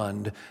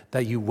refund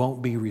that you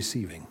won't be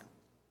receiving.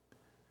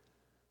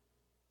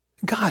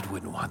 God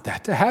wouldn't want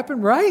that to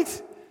happen,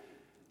 right?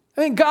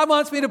 God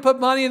wants me to put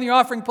money in the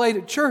offering plate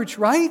at church,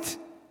 right?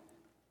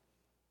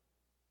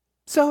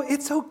 So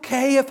it's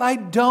okay if I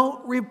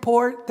don't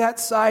report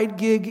that side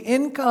gig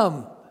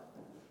income.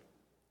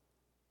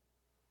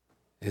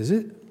 Is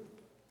it?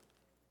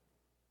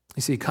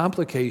 You see,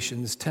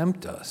 complications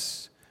tempt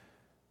us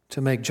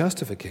to make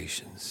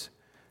justifications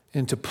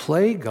and to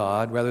play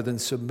God rather than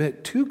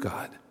submit to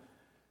God.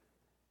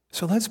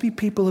 So let's be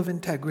people of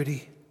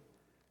integrity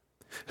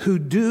who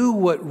do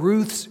what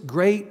Ruth's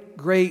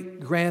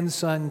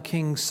great-great-grandson,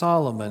 King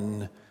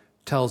Solomon,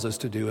 tells us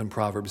to do in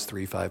Proverbs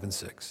 3, 5, and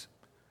 6.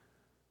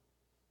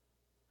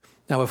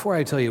 Now, before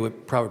I tell you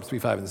what Proverbs 3,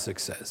 5, and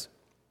 6 says,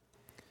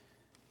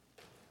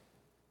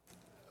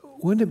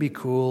 wouldn't it be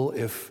cool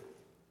if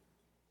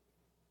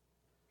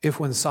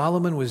when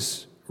Solomon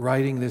was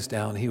writing this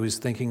down, he was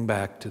thinking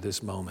back to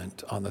this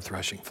moment on the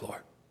threshing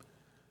floor,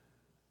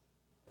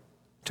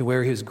 to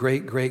where his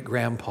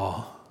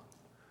great-great-grandpa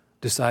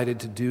decided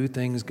to do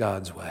things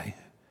God's way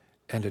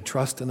and to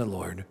trust in the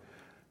Lord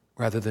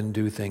rather than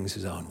do things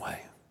his own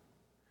way.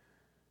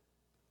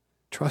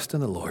 Trust in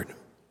the Lord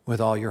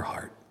with all your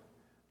heart.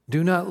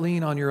 Do not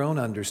lean on your own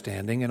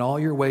understanding. In all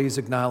your ways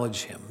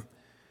acknowledge him,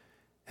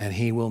 and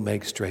he will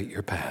make straight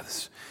your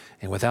paths.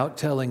 And without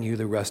telling you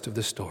the rest of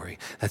the story,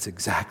 that's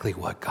exactly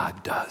what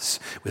God does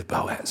with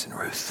Boaz and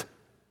Ruth.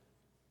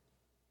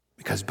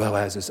 Because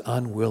Boaz is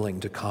unwilling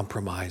to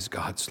compromise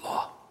God's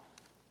law.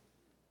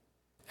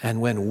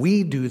 And when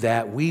we do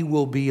that, we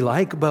will be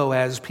like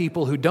Boaz,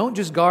 people who don't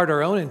just guard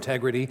our own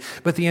integrity,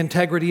 but the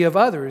integrity of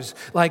others,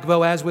 like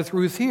Boaz with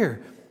Ruth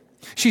here.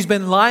 She's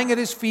been lying at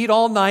his feet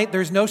all night.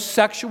 There's no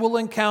sexual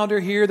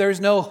encounter here. There's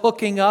no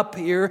hooking up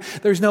here.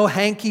 There's no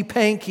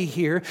hanky-panky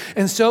here.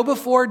 And so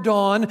before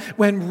dawn,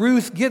 when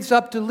Ruth gets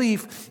up to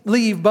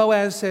leave,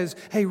 Boaz says,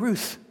 "Hey,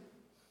 Ruth,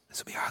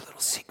 this will be our little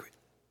secret.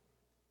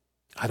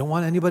 I don't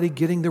want anybody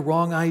getting the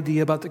wrong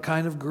idea about the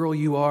kind of girl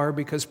you are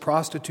because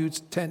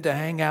prostitutes tend to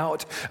hang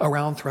out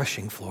around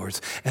threshing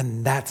floors,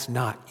 and that's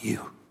not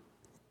you."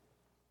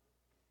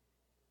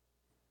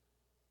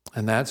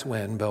 And that's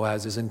when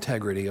Boaz's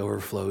integrity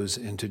overflows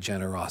into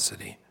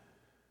generosity.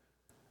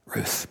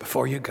 "Ruth,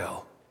 before you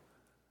go,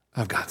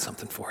 I've got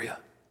something for you.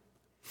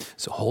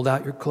 So hold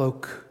out your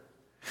cloak.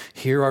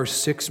 Here are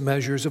 6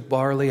 measures of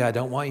barley. I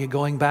don't want you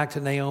going back to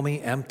Naomi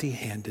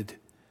empty-handed."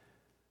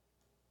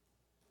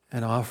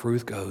 And off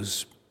Ruth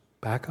goes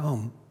back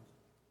home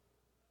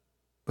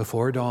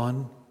before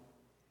dawn,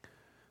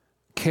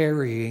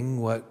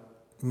 carrying what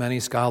many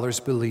scholars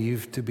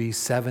believe to be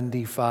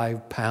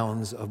 75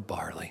 pounds of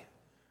barley.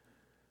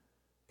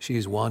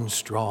 She's one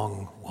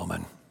strong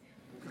woman.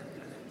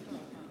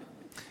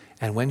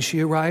 And when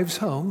she arrives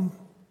home,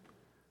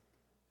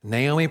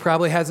 Naomi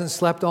probably hasn't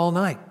slept all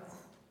night.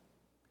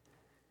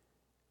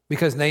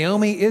 Because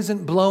Naomi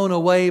isn't blown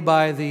away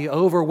by the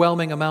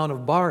overwhelming amount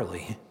of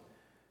barley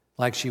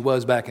like she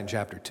was back in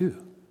chapter 2.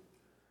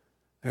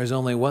 There's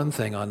only one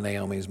thing on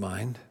Naomi's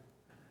mind.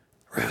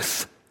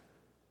 Ruth.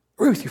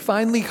 Ruth, you're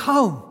finally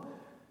home.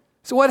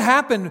 So what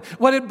happened?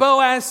 What did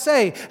Boaz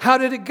say? How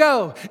did it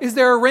go? Is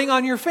there a ring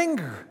on your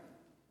finger?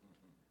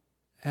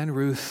 And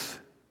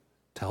Ruth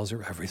tells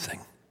her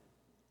everything.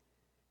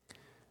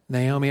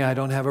 Naomi, I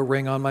don't have a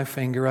ring on my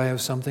finger. I have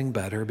something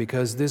better,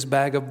 because this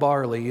bag of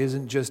barley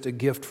isn't just a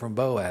gift from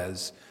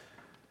Boaz.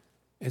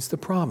 It's the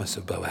promise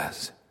of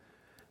Boaz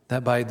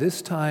that by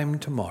this time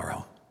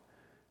tomorrow,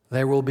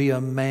 there will be a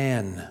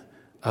man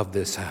of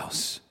this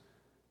house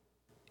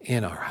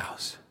in our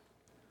house.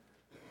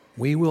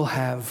 We will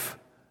have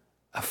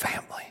a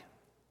family,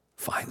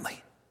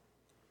 finally.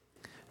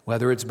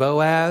 Whether it's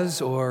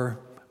Boaz or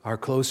our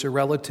closer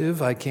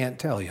relative, I can't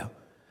tell you.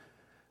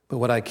 But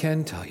what I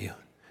can tell you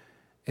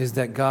is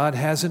that God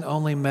hasn't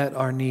only met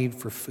our need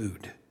for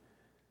food,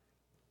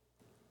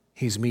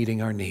 He's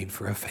meeting our need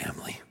for a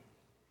family.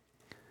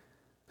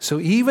 So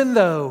even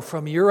though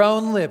from your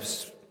own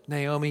lips,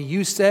 Naomi,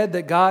 you said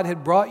that God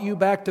had brought you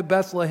back to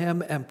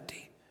Bethlehem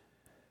empty,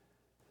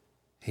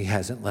 He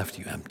hasn't left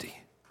you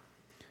empty.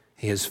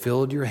 He has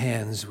filled your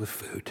hands with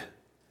food,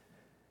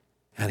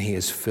 and He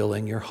is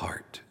filling your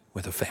heart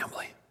with a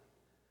family.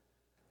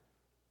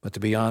 But to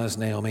be honest,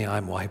 Naomi,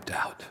 I'm wiped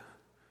out.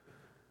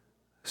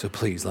 So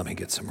please let me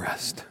get some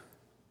rest.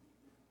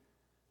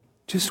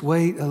 Just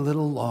wait a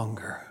little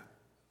longer,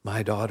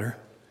 my daughter.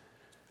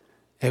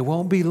 It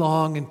won't be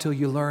long until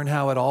you learn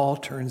how it all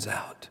turns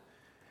out.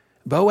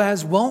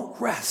 Boaz won't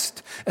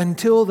rest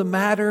until the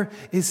matter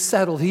is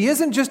settled. He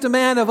isn't just a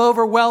man of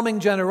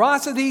overwhelming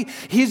generosity.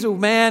 He's a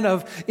man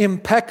of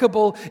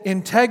impeccable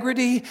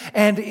integrity.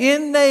 And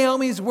in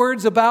Naomi's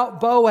words about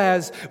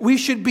Boaz, we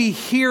should be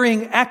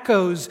hearing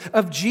echoes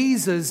of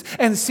Jesus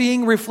and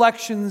seeing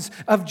reflections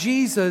of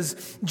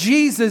Jesus.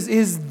 Jesus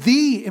is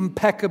the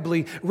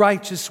impeccably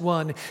righteous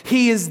one.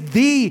 He is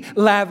the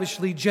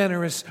lavishly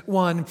generous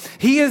one.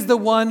 He is the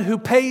one who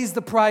pays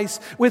the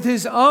price with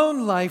His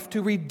own life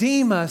to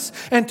redeem us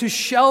and to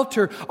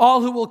shelter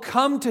all who will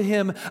come to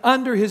Him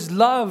under His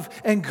love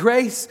and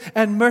grace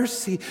and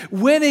mercy,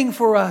 winning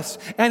for us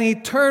an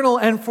eternal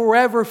and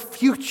forever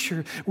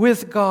future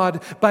with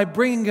God by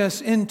bringing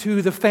us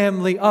into the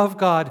family of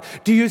God.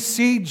 Do you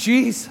see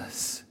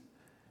Jesus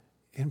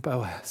in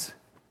Boaz?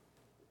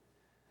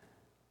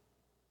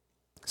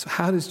 So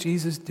how does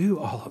Jesus do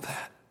all of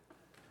that?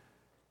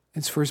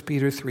 It's 1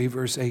 Peter 3,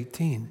 verse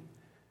 18.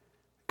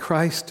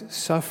 Christ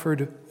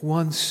suffered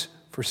once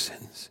for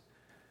sins,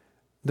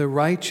 the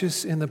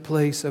righteous in the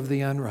place of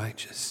the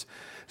unrighteous,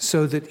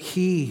 so that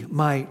He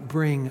might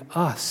bring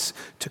us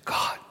to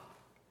God.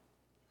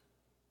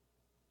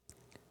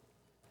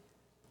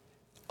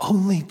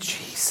 Only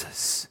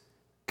Jesus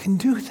can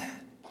do that.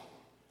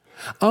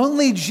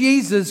 Only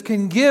Jesus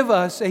can give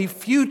us a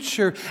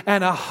future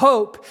and a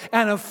hope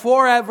and a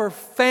forever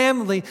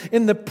family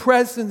in the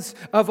presence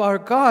of our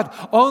God.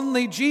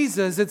 Only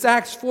Jesus. It's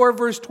Acts 4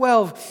 verse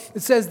 12.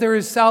 It says there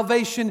is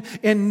salvation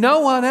in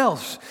no one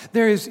else.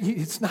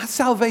 It's not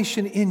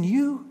salvation in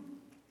you,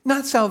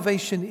 not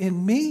salvation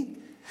in me,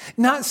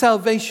 not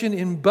salvation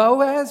in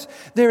Boaz.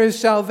 There is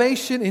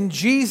salvation in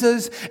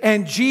Jesus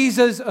and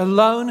Jesus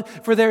alone.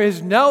 For there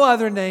is no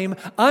other name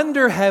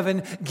under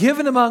heaven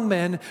given among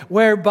men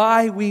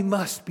whereby we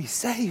must be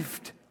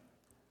saved.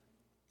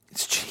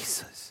 It's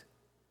Jesus.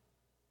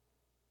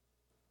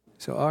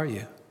 So are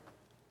you?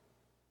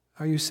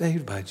 Are you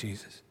saved by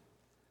Jesus?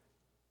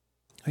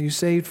 Are you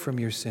saved from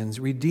your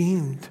sins,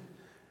 redeemed?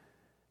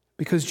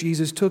 Because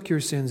Jesus took your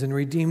sins and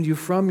redeemed you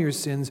from your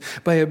sins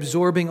by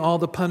absorbing all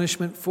the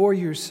punishment for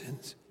your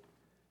sins.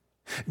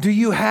 Do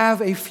you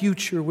have a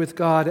future with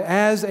God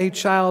as a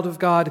child of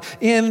God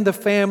in the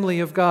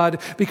family of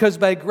God? Because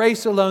by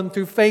grace alone,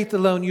 through faith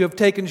alone, you have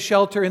taken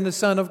shelter in the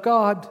Son of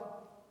God.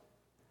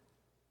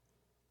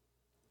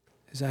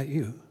 Is that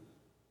you?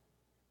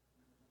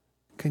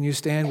 Can you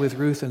stand with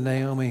Ruth and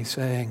Naomi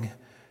saying,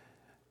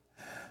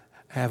 I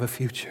have a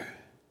future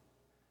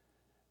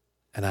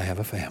and I have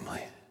a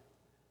family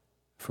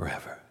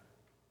forever?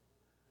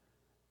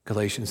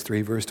 Galatians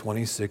 3 verse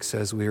 26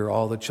 says we are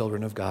all the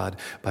children of God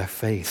by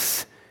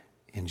faith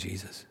in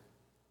Jesus.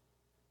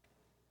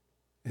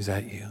 Is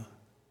that you?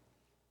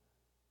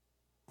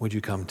 Would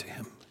you come to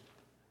Him?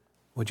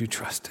 Would you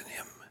trust in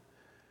Him?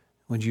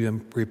 Would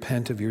you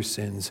repent of your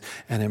sins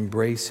and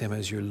embrace Him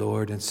as your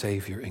Lord and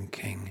Savior and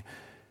King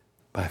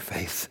by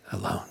faith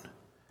alone?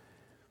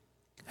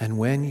 And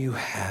when you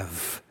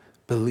have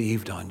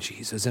believed on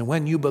Jesus, and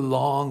when you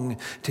belong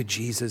to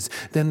Jesus,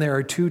 then there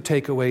are two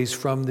takeaways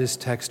from this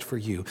text for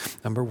you.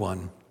 Number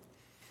one,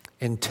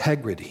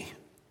 integrity.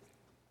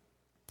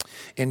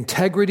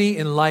 Integrity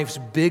in life's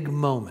big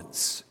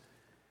moments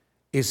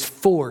is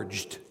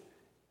forged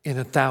in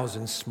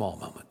 1,000 small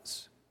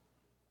moments.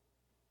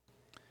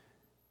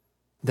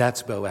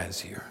 That's Boaz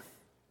here.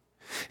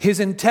 His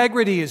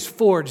integrity is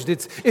forged.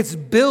 It's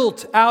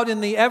built out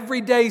in the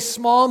everyday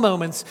small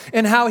moments,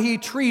 in how he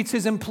treats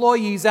his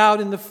employees out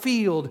in the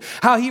field,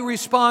 how he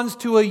responds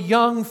to a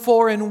young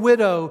foreign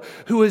widow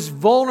who is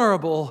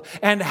vulnerable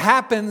and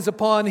happens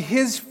upon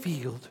his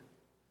field.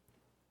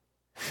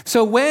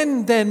 So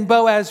when then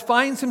Boaz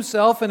finds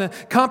himself in a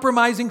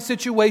compromising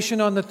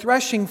situation on the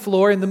threshing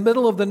floor in the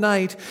middle of the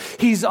night,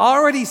 he's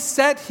already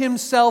set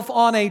himself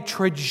on a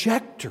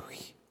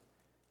trajectory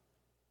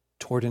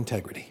toward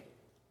integrity.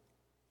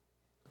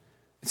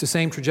 It's the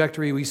same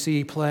trajectory we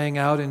see playing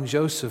out in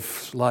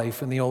Joseph's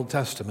life in the Old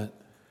Testament,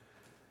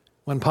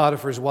 when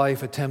Potiphar's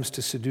wife attempts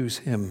to seduce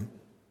him.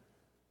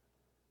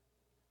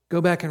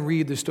 Go back and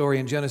read the story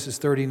in Genesis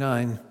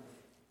 39.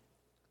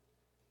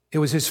 It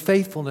was his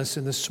faithfulness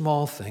in the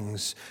small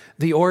things,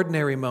 the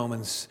ordinary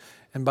moments.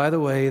 And by the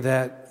way,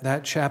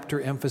 that chapter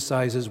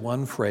emphasizes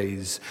one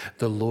phrase: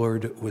 the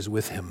Lord was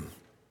with him.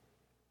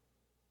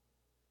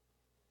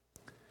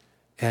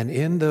 And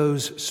in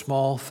those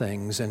small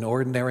things and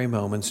ordinary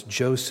moments,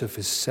 Joseph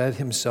has set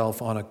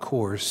himself on a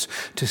course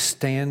to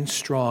stand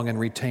strong and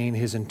retain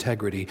his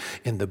integrity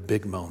in the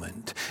big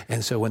moment.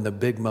 And so when the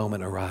big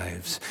moment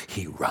arrives,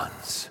 he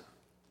runs.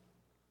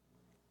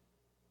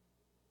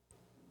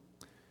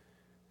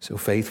 So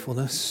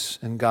faithfulness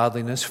and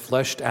godliness,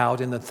 fleshed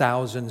out in the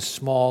 1,000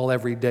 small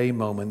everyday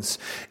moments,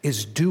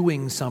 is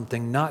doing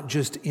something not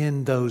just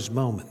in those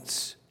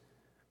moments.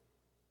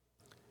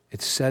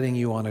 It's setting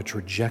you on a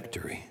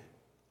trajectory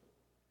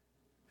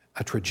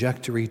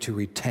to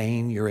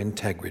retain your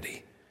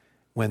integrity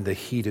when the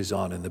heat is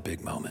on in the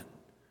big moment.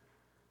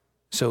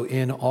 So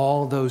in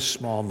all those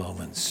small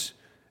moments,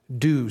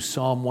 do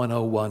Psalm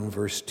 101,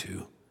 verse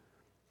 2.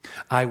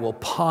 I will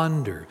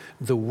ponder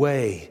the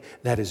way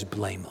that is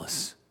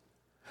blameless.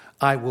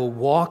 I will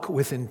walk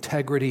with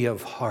integrity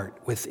of heart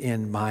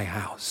within my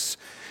house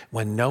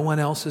when no one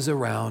else is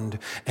around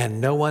and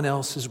no one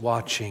else is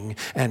watching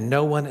and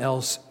no one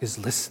else is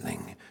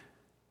listening,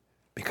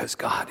 because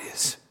God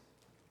is.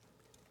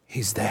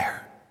 He's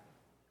there.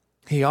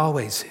 He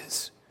always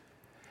is.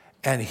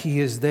 And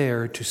he is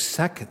there to,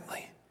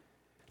 secondly,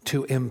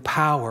 to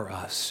empower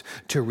us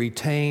to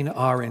retain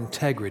our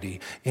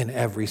integrity in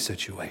every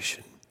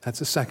situation. That's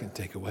the second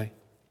takeaway.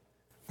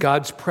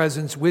 God's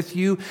presence with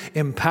you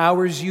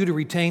empowers you to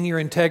retain your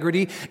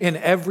integrity in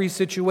every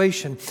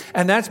situation.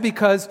 And that's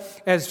because,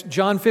 as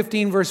John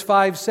 15 verse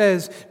 5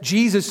 says,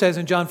 Jesus says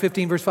in John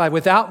 15 verse 5,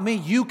 without me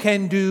you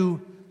can do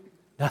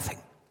nothing.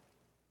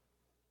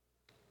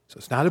 So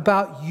it's not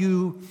about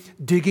you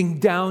digging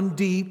down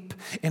deep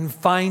and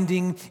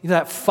finding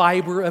that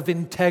fiber of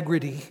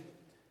integrity.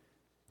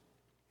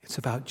 It's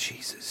about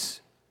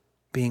Jesus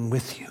being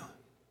with you.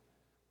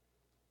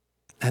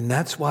 And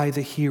that's why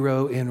the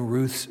hero in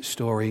Ruth's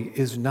story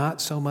is not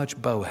so much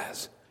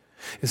Boaz.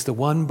 It's the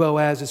one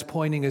Boaz is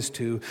pointing us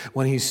to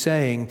when he's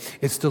saying,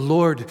 it's the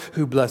Lord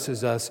who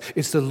blesses us.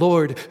 It's the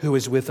Lord who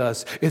is with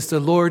us. It's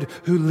the Lord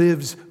who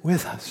lives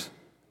with us.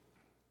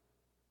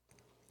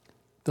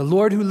 The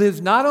Lord who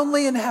lives not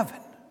only in heaven,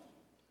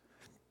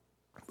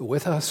 but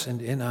with us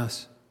and in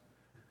us,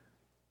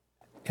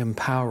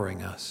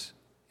 empowering us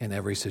in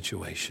every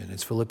situation.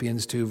 It's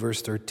Philippians 2,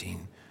 verse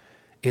 13.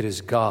 It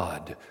is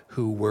God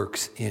who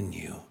works in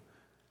you,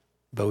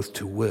 both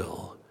to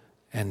will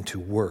and to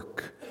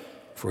work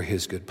for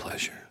his good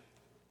pleasure.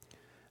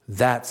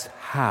 That's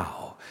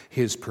how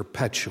his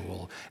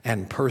perpetual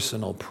and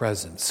personal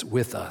presence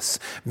with us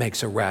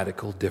makes a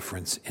radical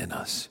difference in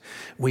us.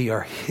 We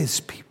are his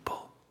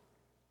people,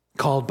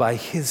 called by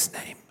his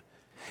name,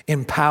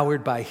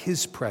 empowered by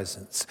his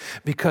presence,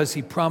 because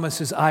he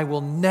promises, I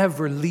will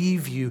never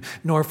leave you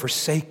nor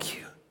forsake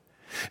you.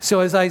 So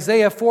as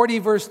Isaiah 40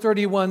 verse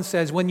 31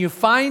 says, when you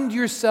find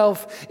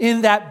yourself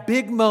in that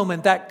big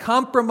moment, that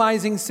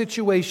compromising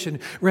situation,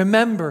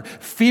 remember,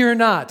 fear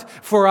not,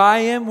 for I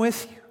am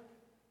with you.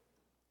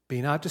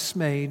 Be not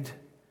dismayed,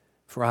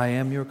 for I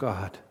am your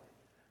God.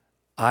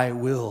 I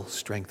will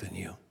strengthen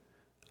you.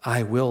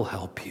 I will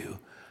help you.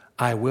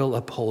 I will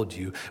uphold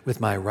you with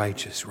my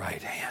righteous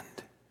right hand.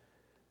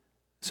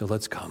 So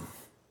let's come.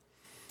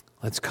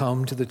 Let's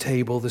come to the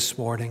table this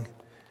morning.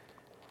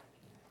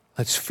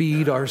 Let's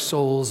feed our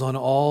souls on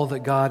all that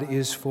God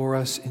is for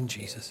us in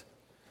Jesus.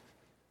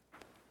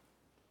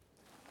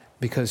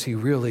 Because he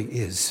really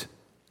is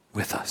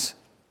with us.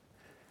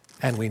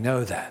 And we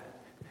know that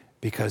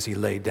because he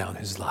laid down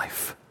his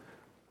life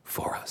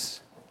for us.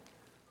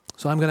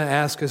 So I'm going to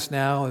ask us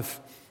now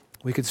if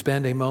we could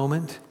spend a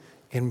moment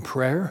in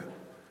prayer,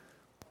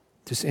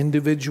 just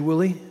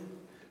individually,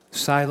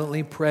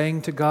 silently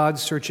praying to God,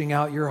 searching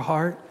out your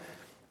heart,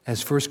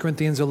 as 1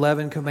 Corinthians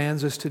 11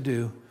 commands us to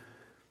do.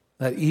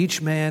 Let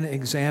each man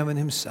examine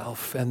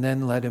himself, and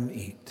then let him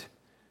eat.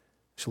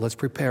 So let's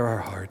prepare our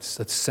hearts.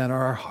 Let's center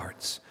our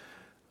hearts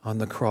on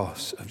the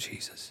cross of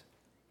Jesus.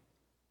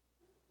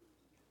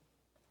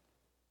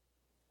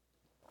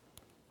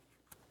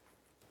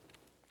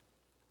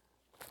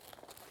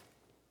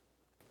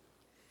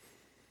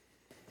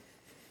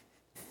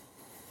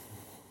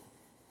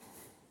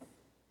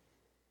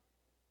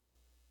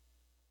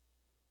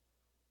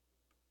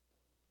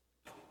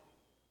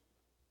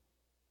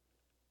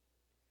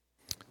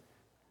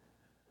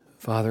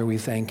 Father, we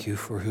thank you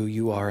for who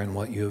you are and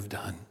what you have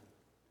done.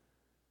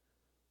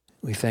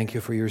 We thank you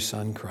for your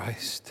Son,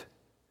 Christ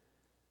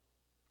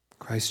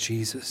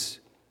Jesus,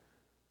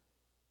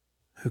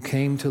 who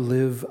came to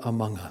live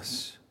among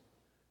us.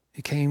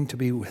 He came to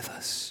be with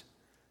us,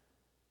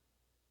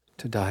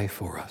 to die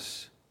for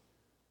us,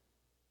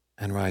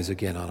 and rise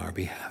again on our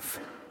behalf.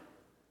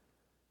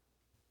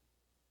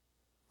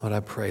 Lord,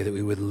 I pray that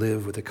we would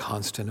live with a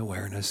constant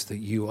awareness that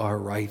you are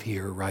right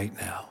here, right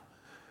now,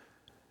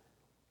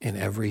 in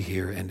every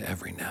here and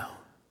every now,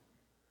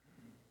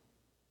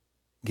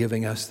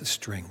 giving us the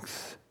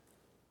strength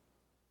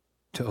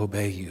to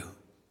obey you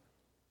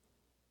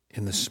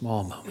in the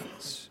small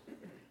moments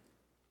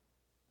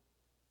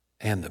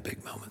and the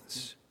big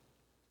moments.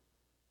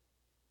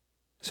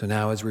 So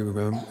now as we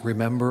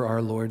remember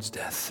our Lord's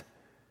death,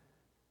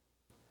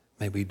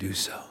 may we do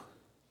so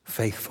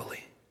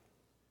faithfully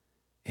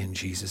in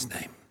Jesus'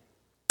 name.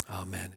 Amen.